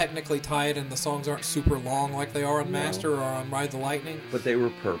not as technically tight, and the songs aren't super long like they are on Master or on Ride the Lightning. But they were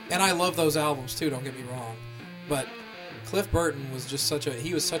perfect. And I love those albums too, don't get me wrong. But Cliff Burton was just such a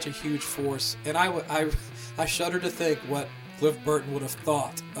huge force. And I shudder to think what Cliff Burton would have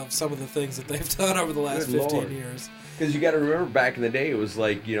thought of some of the things that they've done over the last 15 years. Because you got to remember, back in the day, it was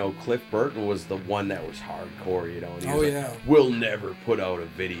like, you know, Cliff Burton was the one that was hardcore, you know. And he was like, we'll never put out a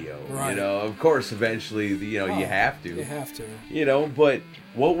video, you know. Of course, eventually, you know, you have to. You have to. You know, but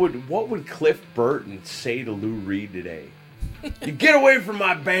what would Cliff Burton say to Lou Reed today? You get away from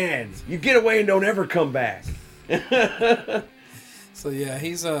my band. You get away and don't ever come back. So yeah,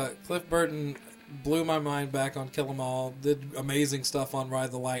 he's Cliff Burton blew my mind back on Kill 'Em All. Did amazing stuff on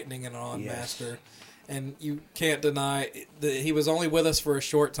Ride the Lightning and on Master. And you can't deny that he was only with us for a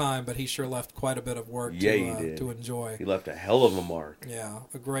short time, but he sure left quite a bit of work to enjoy. He left a hell of a mark. Yeah,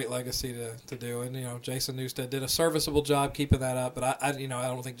 a great legacy to do. And, you know, Jason Newsted did a serviceable job keeping that up, but I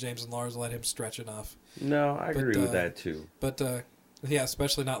don't think James and Lars let him stretch enough. No, I agree with that too. But yeah,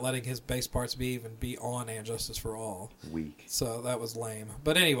 especially not letting his bass parts be on And Justice for All. Weak. So that was lame.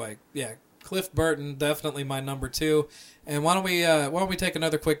 But anyway, yeah, Cliff Burton, definitely my number 2. And why don't we take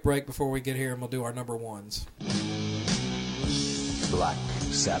another quick break before we get here, and we'll do our number 1s. Black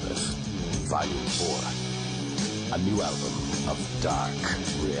Sabbath, Volume 4. A new album of dark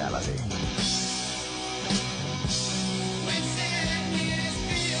reality.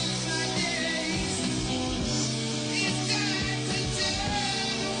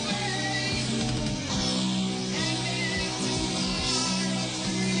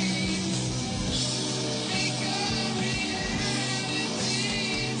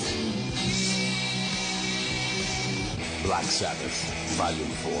 Black Sabbath, Volume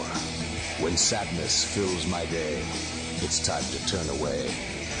 4. When sadness fills my day, it's time to turn away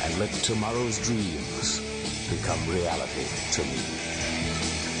and let tomorrow's dreams become reality to me.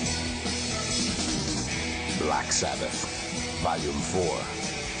 Black Sabbath, Volume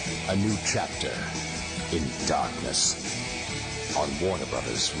 4. A new chapter in darkness on Warner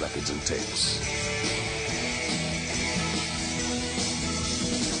Brothers Records and Tapes.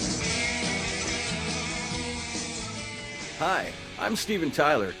 Hi, I'm Steven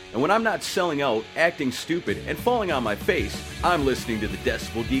Tyler, and when I'm not selling out, acting stupid, and falling on my face, I'm listening to the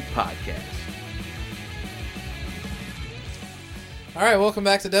Decibel Geek Podcast. All right, welcome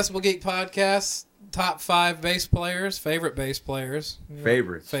back to Decibel Geek Podcast. Top 5 bass players, favorite bass players.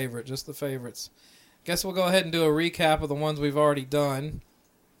 Favorites. Just the favorites. Guess we'll go ahead and do a recap of the ones we've already done.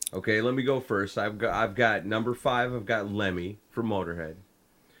 Okay, let me go first. I've got number 5, I've got Lemmy from Motorhead.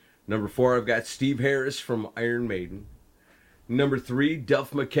 Number 4, I've got Steve Harris from Iron Maiden. Number 3,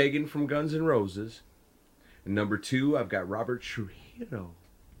 Duff McKagan from Guns N' Roses. And number 2, I've got Robert Trujillo.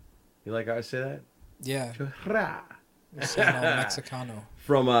 You like how I say that? Yeah. Churra. Mexicano.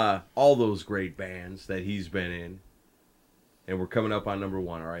 From all those great bands that he's been in. And we're coming up on number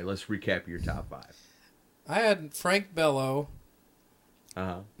 1. All right, let's recap your top 5. I had Frank Bello.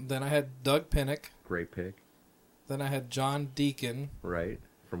 Uh-huh. Then I had Doug Pinnick. Great pick. Then I had John Deacon. Right,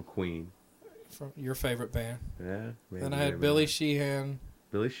 from Queen. From your favorite band. Yeah. Then I had Billy Sheehan.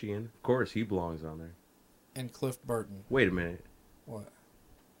 Billy Sheehan. Of course, he belongs on there. And Cliff Burton. Wait a minute. What?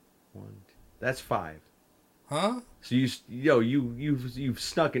 1, 2. That's 5. Huh? So you've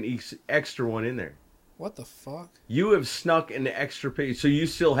snuck an extra one in there. What the fuck? You have snuck an extra pick. So you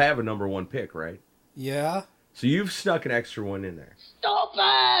still have a number 1 pick, right? Yeah. So you've snuck an extra one in there.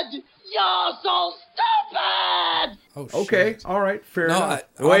 Stupid! You're so stupid! Oh, shit. Okay, all right, fair enough.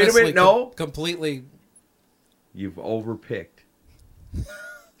 I Wait a minute, no. Completely. You've overpicked.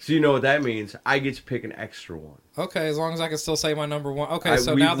 So you know what that means. I get to pick an extra one. Okay, as long as I can still say my number 1. Okay,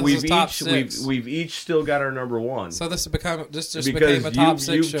 so now this is top 6. We've each still got our number 1. So this became a top 6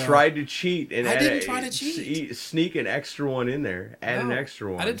 you've show. Tried to cheat and I didn't try to cheat. Sneak an extra one in there. Add an extra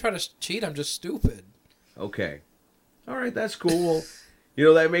one. I didn't try to cheat. I'm just stupid. Okay. All right, that's cool.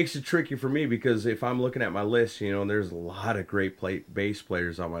 Well, that makes it tricky for me because if I'm looking at my list, there's a lot of great bass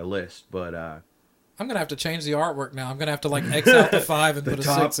players on my list, but I'm going to have to change the artwork now. I'm going to have to X out the 5 and put a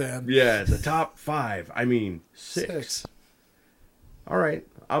 6 in. Yeah, the top 5. I mean, 6. All right,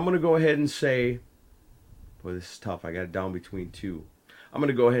 I'm going to go ahead and say, boy, this is tough. I got it down between 2. I'm going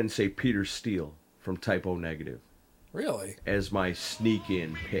to go ahead and say Peter Steele from Type O Negative. Really? As my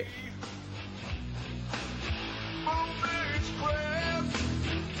sneak-in pick.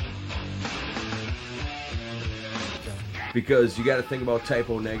 Because you got to think about Type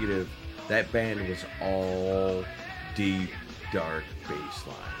O Negative. That band was all deep, dark bass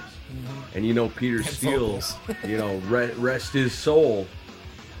lines. Mm-hmm. And Peter Steele, rest his soul,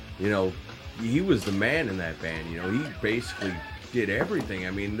 he was the man in that band. He basically did everything.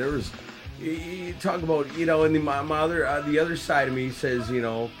 I mean, there was, you talk about, and the other side of me says,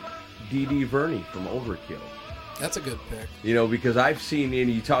 D.D. Verney from Overkill. That's a good pick. Because I've seen, and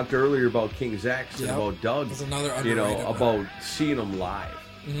you talked earlier about King Zax and about Doug. That's another underrated about seeing them live.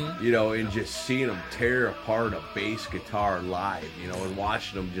 Mm-hmm. And just seeing them tear apart a bass guitar live, and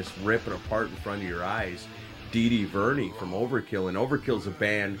watching them just rip it apart in front of your eyes. D.D. Verney from Overkill, and Overkill's a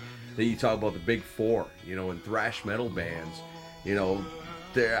band that you talk about the big 4, and thrash metal bands,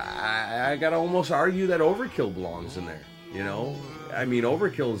 I gotta almost argue that Overkill belongs in there, I mean,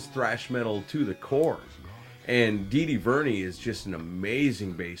 Overkill is thrash metal to the core. And D.D. Verney is just an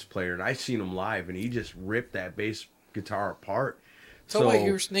amazing bass player, and I seen him live, and he just ripped that bass guitar apart. So wait,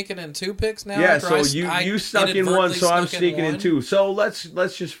 you're sneaking in 2 picks now? Yeah, so you snuck in 1, so I'm sneaking in 2. So let's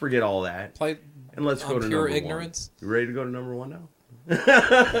just forget all that. And let's go to number 1. Ignorance. You ready to go to number 1 now?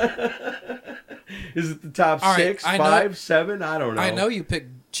 Is it the top 6, 5, 7? I don't know. I know you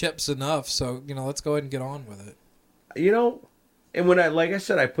picked chips enough, so let's go ahead and get on with it. And when like I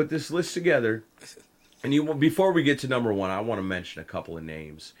said, I put this list together, and before we get to number 1, I want to mention a couple of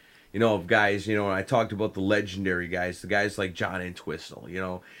names. of guys, I talked about the legendary guys, the guys like John Entwistle,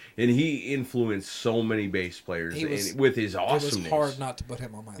 and he influenced so many bass players with his awesomeness. It was hard not to put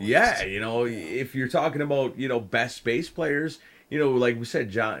him on my list. Yeah, if you're talking about, best bass players, like we said,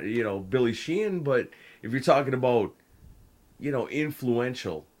 John, Billy Sheehan, but if you're talking about,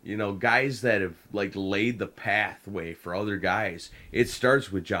 influential, guys that have like laid the pathway for other guys, it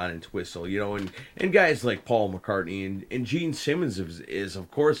starts with John Entwistle, and guys like Paul McCartney and Gene Simmons is of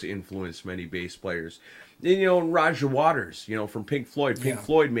course influenced many bass players. And, Roger Waters, from Pink Floyd. Pink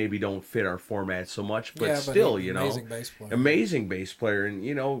Floyd maybe don't fit our format so much, but still, amazing bass player. Amazing bass player.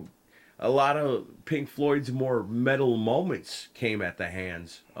 And, a lot of Pink Floyd's more metal moments came at the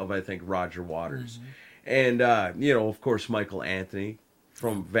hands of, I think, Roger Waters. Mm-hmm. And, of course, Michael Anthony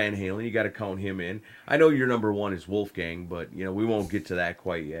from Van Halen. You got to count him in. I know your number one is Wolfgang, but, we won't get to that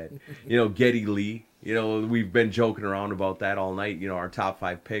quite yet. Geddy Lee. We've been joking around about that all night. Our top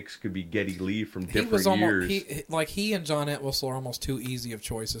 5 picks could be Geddy Lee from different years. He and John Entwistle are almost too easy of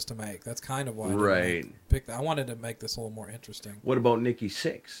choices to make. That's kind of why I picked that. I wanted to make this a little more interesting. What about Nikki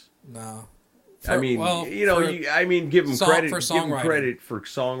Sixx? No. Give him credit. Give him credit for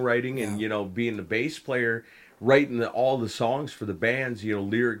songwriting and being the bass player, writing all the songs for the bands.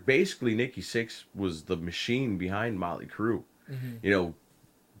 Lyric. Basically, Nikki Sixx was the machine behind Motley Crue. Mm-hmm.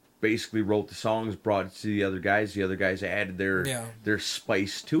 Basically wrote the songs, brought it to the other guys. The other guys added their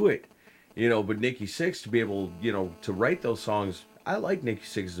spice to it. But Nikki Sixx, to be able to write those songs, I like Nikki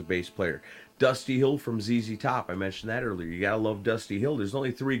Sixx as a bass player. Dusty Hill from ZZ Top, I mentioned that earlier. You gotta love Dusty Hill. There's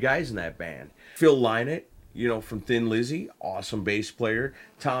only 3 guys in that band. Phil Lynott, from Thin Lizzy, awesome bass player.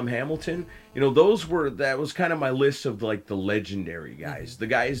 Tom Hamilton, that was kind of my list of like the legendary guys, the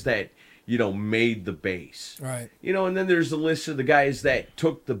guys that made the bass. Right. And then there's a list of the guys that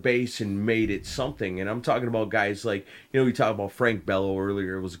took the bass and made it something. And I'm talking about guys like, we talked about Frank Bello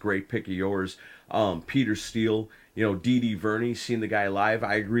earlier. It was a great pick of yours. Peter Steele, Dee Dee Verney, seen the guy live.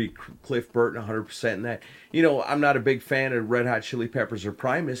 I agree. Cliff Burton, 100% in that. I'm not a big fan of Red Hot Chili Peppers or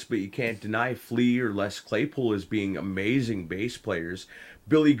Primus, but you can't deny Flea or Les Claypool as being amazing bass players.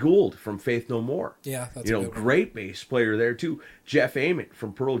 Billy Gould from Faith No More. Yeah, that's a good one. Great bass player there too. Jeff Ament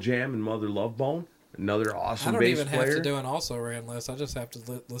from Pearl Jam and Mother Love Bone, another awesome bass player. I don't even have to do an also ran list. I just have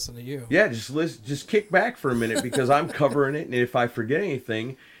to listen to you. Yeah, just kick back for a minute because I'm covering it, and if I forget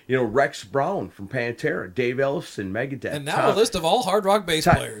anything, Rex Brown from Pantera, Dave Ellefson, Megadeth, and now a list of all hard rock bass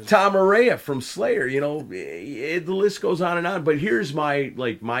players. Tom Araya from Slayer. The list goes on and on. But here's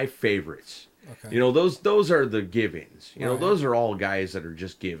my favorites. Okay. Those are the give-ins. Those are all guys that are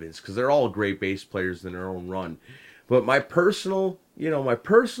just give-ins because they're all great bass players in their own run. But my personal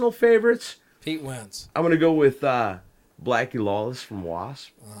favorites. Pete Wentz. I'm gonna go with Blackie Lawless from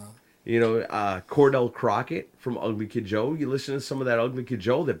Wasp. Cordell Crockett from Ugly Kid Joe. You listen to some of that Ugly Kid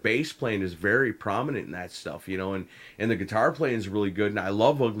Joe, the bass playing is very prominent in that stuff, and the guitar playing is really good. And I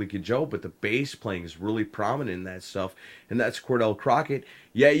love Ugly Kid Joe, but the bass playing is really prominent in that stuff. And that's Cordell Crockett.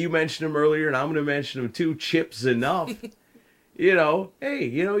 Yeah, you mentioned him earlier, and I'm going to mention him too. Chip Z'Nuff.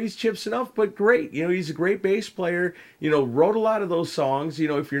 He's Chip Z'Nuff, but great. He's a great bass player. Wrote a lot of those songs.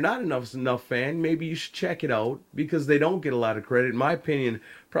 If you're not enough fan, maybe you should check it out because they don't get a lot of credit. In my opinion,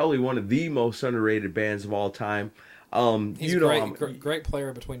 probably one of the most underrated bands of all time. He's a great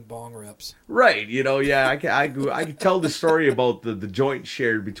player between bong rips. Right. I could tell the story about the joint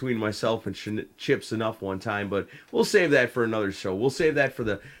shared between myself and Chip Z'Nuff one time, but we'll save that for another show. We'll save that for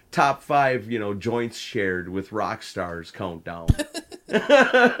the top 5, joints shared with rock stars countdown.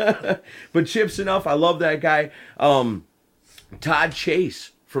 But Chip Z'Nuff, I love that guy. Todd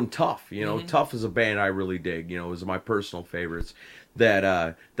Chase from Tough. Tough is a band I really dig. Is my personal favorites.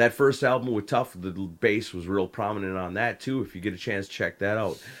 That first album with Tough, the bass was real prominent on that too. If you get a chance, check that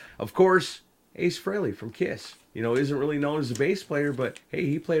out. Of course, Ace Frehley from Kiss. Isn't really known as a bass player, but hey,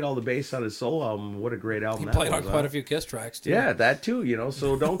 he played all the bass on his solo album. What a great album that was. He played on quite a few Kiss tracks too. Yeah, that too.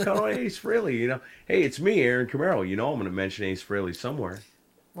 So don't count on Ace Frehley. Hey, it's me, Aaron Camaro. I'm going to mention Ace Frehley somewhere.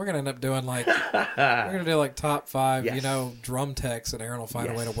 We're gonna end up doing top 5, yes. Drum techs, and Aaron will find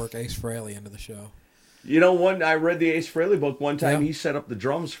a way to work Ace Frehley into the show. I read the Ace Frehley book one time. Yeah. He set up the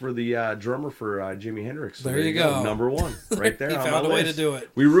drums for the drummer for Jimi Hendrix. So there you go. Number 1 right there. He on found my a way list. to do it.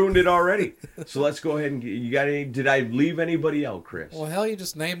 We ruined it already. So let's go ahead and you got any? Did I leave anybody out, Chris? Well, hell, you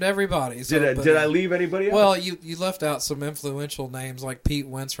just named everybody. So, did I leave anybody out? Well, you left out some influential names like Pete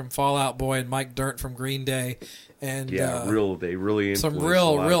Wentz from Fall Out Boy and Mike Dirnt from Green Day, and they really some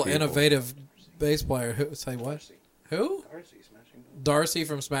real innovative bass player. Say what? Who? Darcy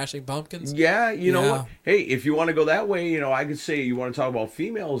from Smashing Pumpkins. Yeah, you know what? Hey, if you want to go that way, I could say you want to talk about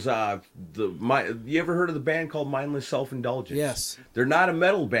females. You ever heard of the band called Mindless Self-Indulgence? Yes. They're not a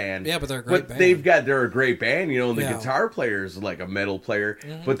metal band. Yeah, but they're a great band. They're a great band. The guitar player is like a metal player,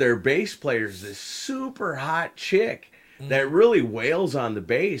 but their bass player is this super hot chick that really wails on the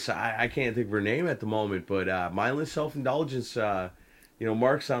bass. I can't think of her name at the moment, but Mindless Self-Indulgence,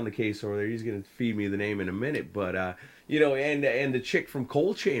 Mark's on the case over there. He's going to feed me the name in a minute, but... and the chick from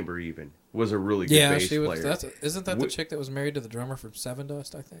Coal Chamber even was a really good bass player. Isn't that the chick that was married to the drummer from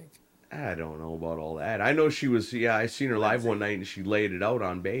Sevendust, I think? I don't know about all that. I know she was, I seen her live one night and she laid it out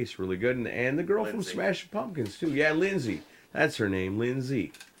on bass really good. And the girl from Smashing Pumpkins too. Yeah, Lindsay. That's her name,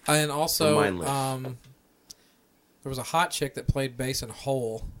 Lindsay. And also, there was a hot chick that played bass in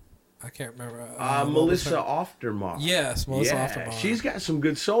Hole. I can't remember. Melissa Oftermacher. Yes, Melissa Oftermacher. She's got some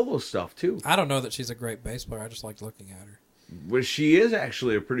good solo stuff, too. I don't know that she's a great bass player. I just like looking at her. Well, she is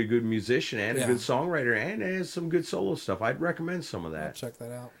actually a pretty good musician and a good songwriter and has some good solo stuff. I'd recommend some of that. I'll check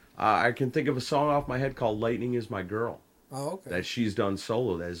that out. I can think of a song off my head called Lightning Is My Girl. Oh, okay. That she's done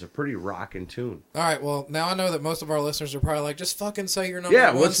solo. That is a pretty rockin' tune. All right, well, now I know that most of our listeners are probably like, just fucking say your number one.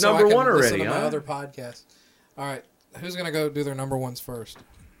 Yeah, what's number one already, listen to my other podcast. All right, who's going to go do their number ones first?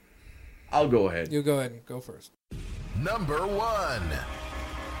 I'll go ahead. You go ahead and go first. Number 1.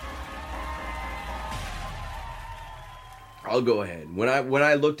 I'll go ahead. When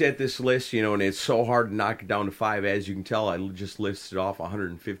I looked at this list, and it's so hard to knock it down to 5, as you can tell, I just listed off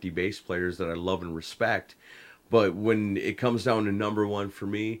 150 bass players that I love and respect. But when it comes down to number 1 for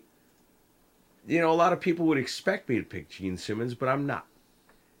me, a lot of people would expect me to pick Gene Simmons, but I'm not.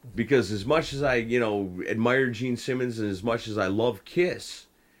 Because as much as I, admire Gene Simmons and as much as I love Kiss,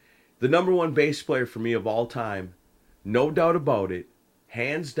 the number 1 bass player for me of all time, no doubt about it,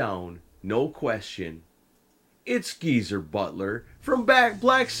 hands down, no question, it's Geezer Butler from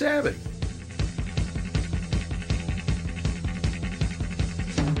Black Sabbath.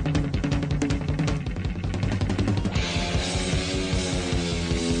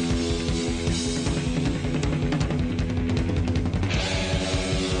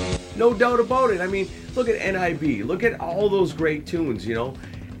 No doubt about it. I mean, look at NIB. Look at all those great tunes,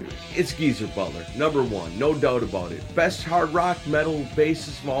 It's Geezer Butler, number 1, no doubt about it. Best hard rock metal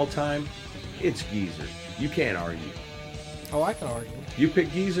bassist of all time, it's Geezer. You can't argue. Oh, I can argue. You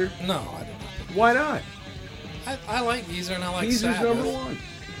pick Geezer? No, I did not. Why not? I like Geezer and I like Geezer's Sabbath. number 1.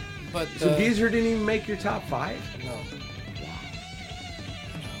 But so Geezer didn't even make your top 5? No.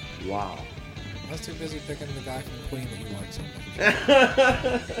 Wow. I was too busy picking the guy from Queen that you like so much.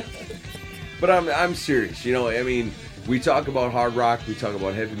 But I'm serious. We talk about hard rock, we talk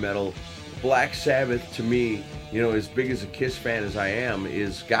about heavy metal. Black Sabbath, to me, as big as a Kiss fan as I am,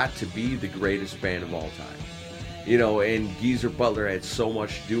 is got to be the greatest band of all time. And Geezer Butler had so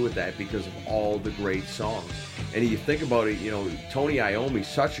much to do with that because of all the great songs. And you think about it, Tony Iommi's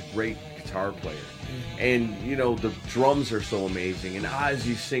such a great guitar player. And, the drums are so amazing. And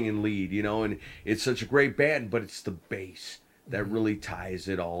Ozzy's singing lead, and it's such a great band, but it's the bass that really ties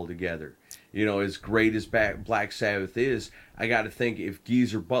it all together. As great as Black Sabbath is, I got to think if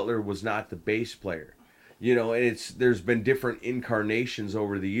Geezer Butler was not the bass player, and there's been different incarnations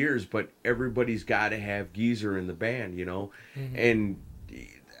over the years, but everybody's got to have Geezer in the band, and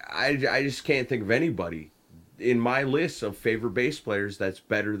I just can't think of anybody in my list of favorite bass players that's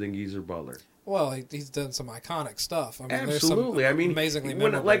better than Geezer Butler. Well, he's done some iconic stuff. Absolutely. Amazingly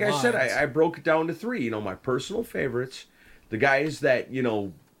memorable like I said, lines. I broke it down to 3. My personal favorites, the guys that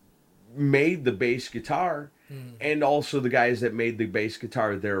made the bass guitar, and also the guys that made the bass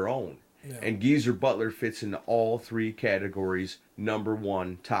guitar their own. Yeah. And Geezer Butler fits into all 3 categories. Number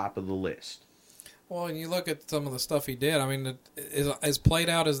 1, top of the list. Well, and you look at some of the stuff he did. I mean, as played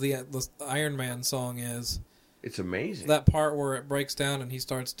out as the Iron Man song is, it's amazing. That part where it breaks down and he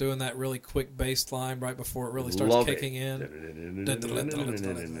starts doing that really quick bass line right before it really starts kicking in.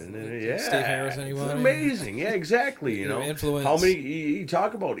 Yeah, Steve Harris, anybody? It's amazing. Yeah, exactly. Influence. How many? You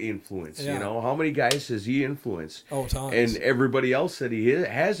talk about influence. Yeah. How many guys has he influenced? Oh, tons. And everybody else that he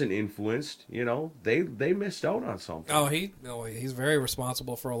hasn't influenced, they missed out on something. Oh, he's very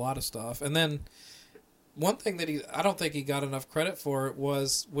responsible for a lot of stuff. And then one thing that I don't think he got enough credit for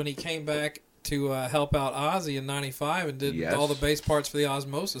was when he came back to help out Ozzy in '95 and did all the bass parts for the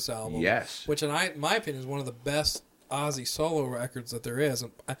Osmosis album. Yes. Which, in my opinion, is one of the best Ozzy solo records that there is.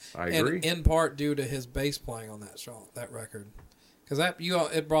 I agree. And in part due to his bass playing on that record. Because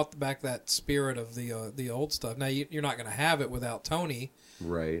it brought back that spirit of the old stuff. Now, you're not going to have it without Tony.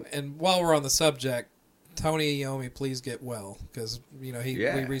 Right. And while we're on the subject, Tony Iommi, please get well. Because, we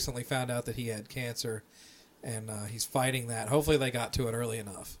recently found out that he had cancer. And he's fighting that. Hopefully they got to it early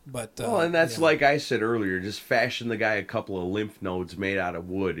enough. But and that's like I said earlier, just fashion the guy a couple of lymph nodes made out of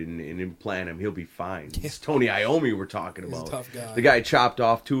wood and implant him. He'll be fine. It's Tony Iommi we're talking about. He's a tough guy. The guy chopped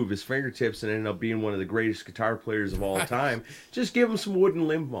off 2 of his fingertips and ended up being one of the greatest guitar players of all time. Just give him some wooden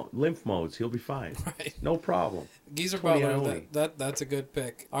lymph nodes. He'll be fine. Right. No problem. Geezer Butler, that's a good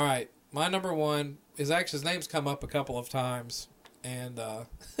pick. All right. My number 1 is actually, his name's come up a couple of times. And I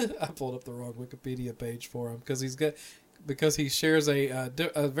pulled up the wrong Wikipedia page for him because he shares a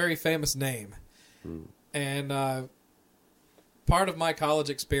very famous name. And part of my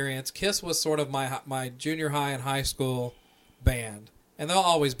college experience, Kiss was sort of my junior high and high school band, and they'll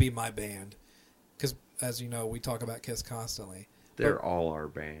always be my band because, as you know, we talk about Kiss constantly. They're all our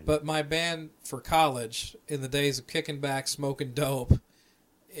band. But my band for college, in the days of kicking back, smoking dope,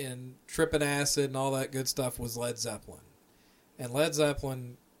 and tripping acid and all that good stuff, was Led Zeppelin. And Led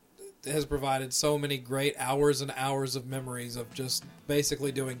Zeppelin has provided so many great hours and hours of memories of just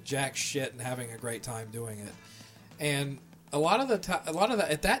basically doing jack shit and having a great time doing it. And a lot of the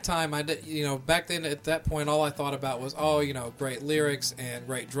at that time, I did, back then at that point, all I thought about was, great lyrics and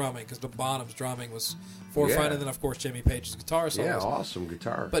great drumming, because the Bonham's drumming was forefront, and then of course Jimmy Page's guitar solos. Yeah, awesome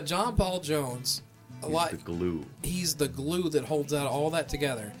guitar. But John Paul Jones, the glue. He's the glue that holds out all that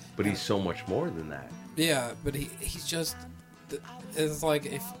together. But he's so much more than that. Yeah, but he's just. It's like,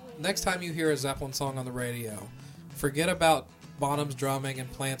 if next time you hear a Zeppelin song on the radio, forget about Bonham's drumming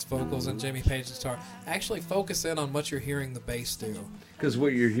and Plant's vocals and Jimmy Page's guitar. Actually focus in on what you're hearing the bass do. Because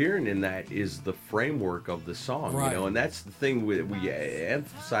what you're hearing in that is the framework of the song, right. And that's the thing we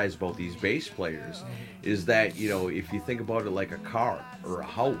emphasize about these bass players, is that, if you think about it like a car or a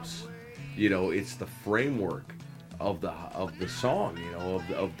house, it's the framework of the song,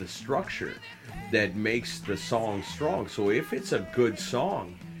 of the structure that makes the song strong. So if it's a good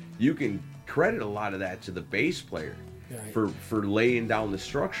song, you can credit a lot of that to the bass player, right, for laying down the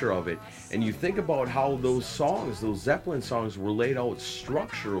structure of it. And you think about how those Zeppelin songs were laid out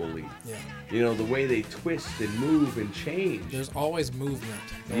structurally. Yeah. The way they twist and move and change. There's always movement.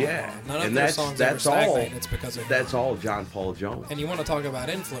 Yeah. None of their songs ever stagnate. It's because of that's all John Paul Jones. And you want to talk about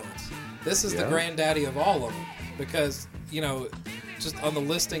influence. This is the granddaddy of all of them. Because, just on the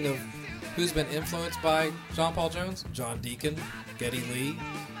listing of who's been influenced by John Paul Jones, John Deacon, Geddy Lee,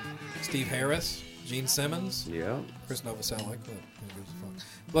 Steve Harris, Gene Simmons, Chris Novoselic.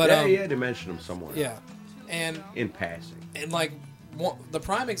 But you had to mention him somewhere. Yeah, and in passing, and the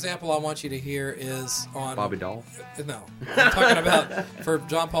prime example I want you to hear is on Bobby Dahl. No, I'm talking about for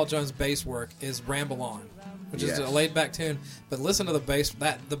John Paul Jones' bass work is "Ramble On," which is a laid-back tune. But listen to the bass.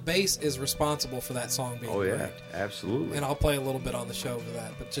 The bass is responsible for that song being great. Yeah, absolutely. And I'll play a little bit on the show for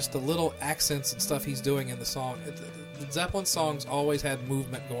that. But just the little accents and stuff he's doing in the song. The Zeppelin songs always had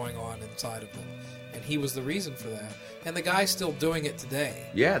movement going on inside of them, and he was the reason for that. And the guy's still doing it today.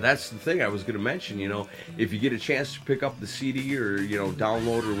 Yeah, that's the thing I was going to mention. If you get a chance to pick up the CD or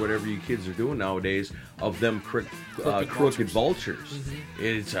download or whatever you kids are doing nowadays of them Crooked Vultures,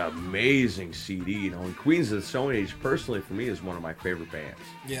 it's an amazing CD. And Queens of the Stone Age, personally for me, is one of my favorite bands.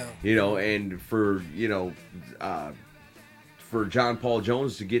 Yeah. And for for John Paul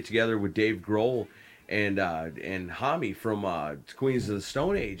Jones to get together with Dave Grohl and Hami from Queens of the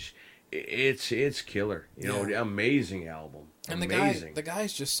Stone Age. It's killer, amazing album. And amazing. the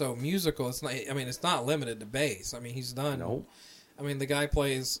guy's just so musical. It's not. I mean, it's not limited to bass. I mean, he's done. No. I mean, the guy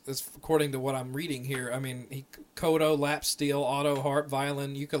plays, according to what I'm reading here. I mean, koto, lap steel, auto, harp,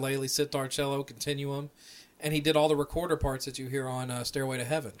 violin, ukulele, sitar, cello, continuum, and he did all the recorder parts that you hear on Stairway to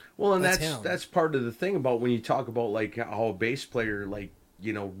Heaven. Well, and that's part of the thing about when you talk about how a bass player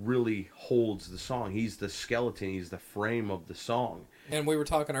really holds the song. He's the skeleton. He's the frame of the song. And we were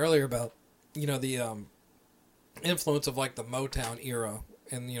talking earlier about, the influence of the Motown era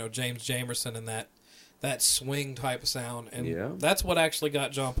and, James Jamerson and that swing type of sound. And that's what actually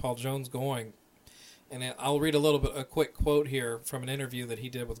got John Paul Jones going. And I'll read a quick quote here from an interview that he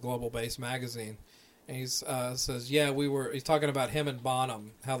did with Global Bass Magazine. And he says, he's talking about him and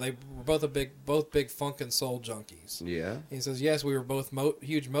Bonham, how they were both big funk and soul junkies. Yeah. He says, yes, we were both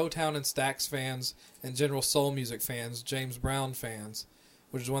huge Motown and Stax fans and general soul music fans, James Brown fans,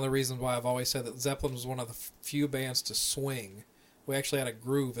 which is one of the reasons why I've always said that Zeppelin was one of the few bands to swing. We actually had a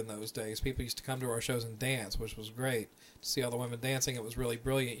groove in those days. People used to come to our shows and dance, which was great. To see all the women dancing, it was really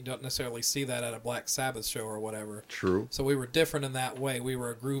brilliant. You don't necessarily see that at a Black Sabbath show or whatever. True. So we were different in that way. We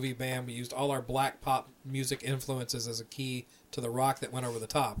were a groovy band. We used all our black pop music influences as a key to the rock that went over the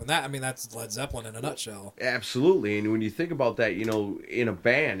top. And that's Led Zeppelin in a nutshell. Absolutely. And when you think about that, in a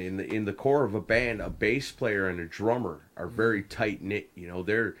band, in the core of a band, a bass player and a drummer are very tight knit.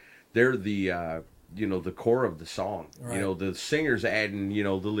 They're the core of the song. Right. You know, the singer's adding, the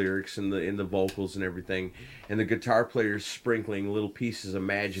lyrics and the vocals and everything, and the guitar player's sprinkling little pieces of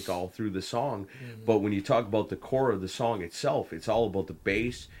magic all through the song. Mm-hmm. But when you talk about the core of the song itself, it's all about the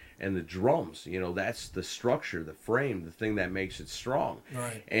bass and the drums. That's the structure, the frame, the thing that makes it strong.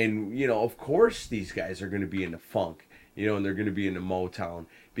 Right. And, of course these guys are going to be into funk, and they're going to be into Motown.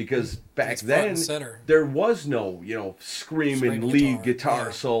 Because back then, there was no, screaming lead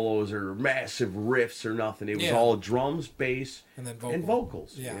guitar solos or massive riffs or nothing. It was all drums, bass, and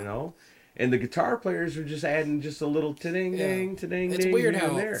vocals, And the guitar players were just adding just a little ta-ding, ding, ta-ding, It's ding, weird here how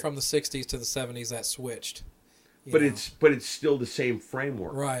and there. from the 60s to the 70s that switched. But it's still the same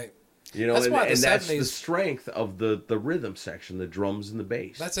framework. Right. That's that's the strength of the rhythm section, the drums and the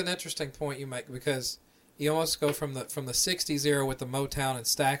bass. That's an interesting point you make, because you almost go from the 60s era with the Motown and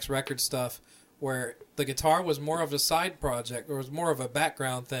Stax record stuff, where the guitar was more of a side project, or was more of a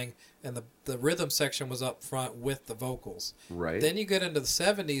background thing, and the rhythm section was up front with the vocals. Right. Then you get into the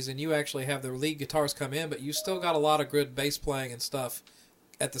 70s, and you actually have the lead guitars come in, but you still got a lot of good bass playing and stuff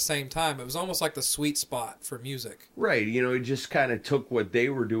at the same time. It was almost like the sweet spot for music. Right. It just kind of took what they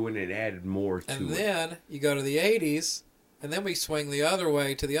were doing and added more to it. And then you go to the 80s, and then we swing the other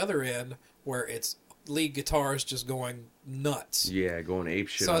way to the other end, where it's lead guitars just going nuts. Yeah, going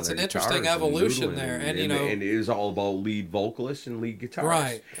apeshit. So it's an interesting evolution there, and and it is all about lead vocalists and lead guitarists,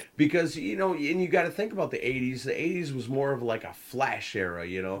 right? Because and you got to think about the '80s. The '80s was more of like a flash era,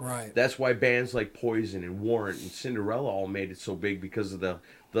 Right. That's why bands like Poison and Warrant and Cinderella all made it so big, because of the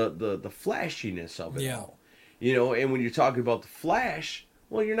flashiness of it all. And when you're talking about the flash,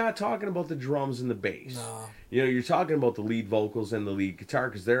 well, you're not talking about the drums and the bass. No. You're talking about the lead vocals and the lead guitar,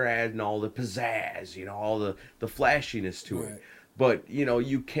 because they're adding all the pizzazz, all the flashiness to it. But,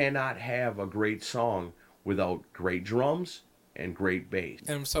 you cannot have a great song without great drums and great bass.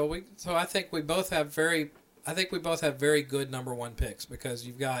 And so I think we both have very good number one picks, because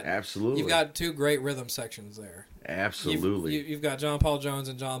you've got two great rhythm sections there. Absolutely. You've got John Paul Jones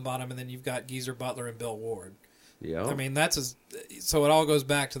and John Bonham, and then you've got Geezer Butler and Bill Ward. Yeah. I mean, so it all goes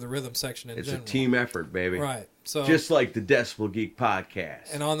back to the rhythm section in general. It's a team effort, baby. Right. So just like the Decibel Geek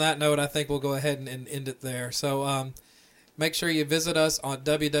podcast. And on that note, I think we'll go ahead and end it there. So make sure you visit us on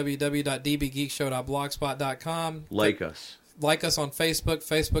www.dbgeekshow.blogspot.com. Like us on Facebook,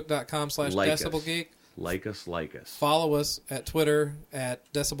 facebook.com/DecibelGeek. Like us. Follow us at Twitter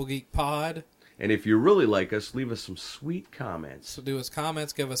at DecibelGeekPod. And if you really like us, leave us some sweet comments. So do us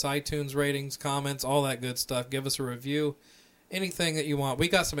comments, give us iTunes ratings, comments, all that good stuff. Give us a review, anything that you want. We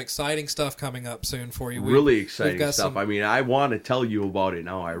got some exciting stuff coming up soon for you. Really exciting stuff. I mean, I want to tell you about it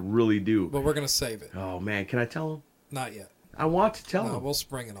now. I really do. But we're going to save it. Oh, man. Can I tell them? Not yet. I want to tell them. We'll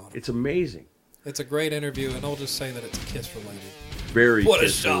spring it on them. It's amazing. It's a great interview, and I'll just say that it's Kiss-related. Very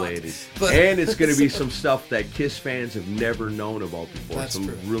Kiss-related. And it's going to be some stuff that Kiss fans have never known about before. That's some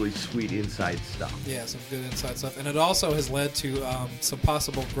true. Really sweet inside stuff. Yeah, some good inside stuff. And it also has led to some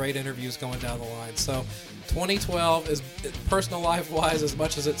possible great interviews going down the line. So 2012 is, personal life-wise, as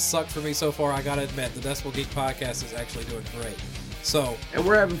much as it sucked for me so far, I got to admit, the Decibel Geek podcast is actually doing great. And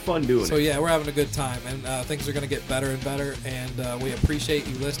we're having fun doing it. So yeah, we're having a good time, and things are going to get better and better, and we appreciate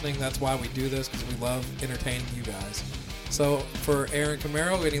you listening. That's why we do this, because we love entertaining you guys. So for Aaron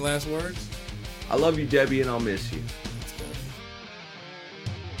Camaro, any last words? I love you, Debbie, and I'll miss you. That's good.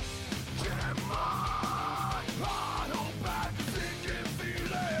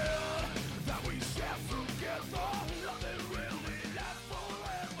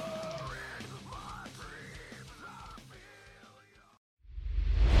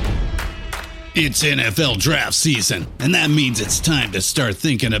 It's NFL draft season, and that means it's time to start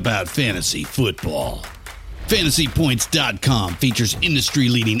thinking about fantasy football. FantasyPoints.com features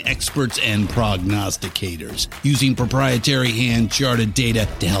industry-leading experts and prognosticators using proprietary hand-charted data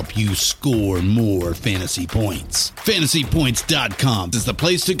to help you score more fantasy points. FantasyPoints.com is the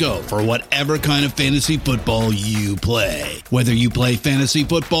place to go for whatever kind of fantasy football you play. Whether you play fantasy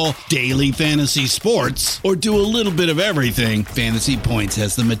football, daily fantasy sports, or do a little bit of everything, Fantasy Points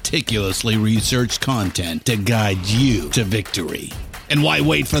has the meticulously researched content to guide you to victory. And why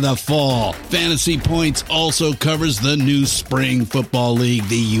wait for the fall? Fantasy Points also covers the new spring football league,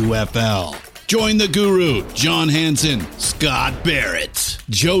 the UFL. Join the guru, John Hansen, Scott Barrett,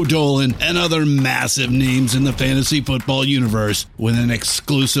 Joe Dolan, and other massive names in the fantasy football universe with an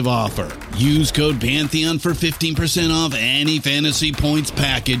exclusive offer. Use code Pantheon for 15% off any Fantasy Points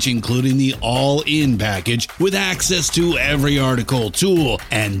package, including the all-in package, with access to every article, tool,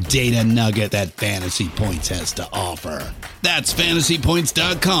 and data nugget that Fantasy Points has to offer. That's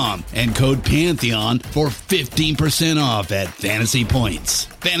fantasypoints.com and code Pantheon for 15% off at Fantasy Points.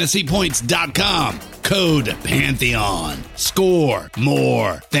 Fantasypoints.com, code Pantheon. Score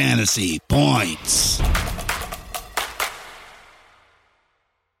more fantasy points.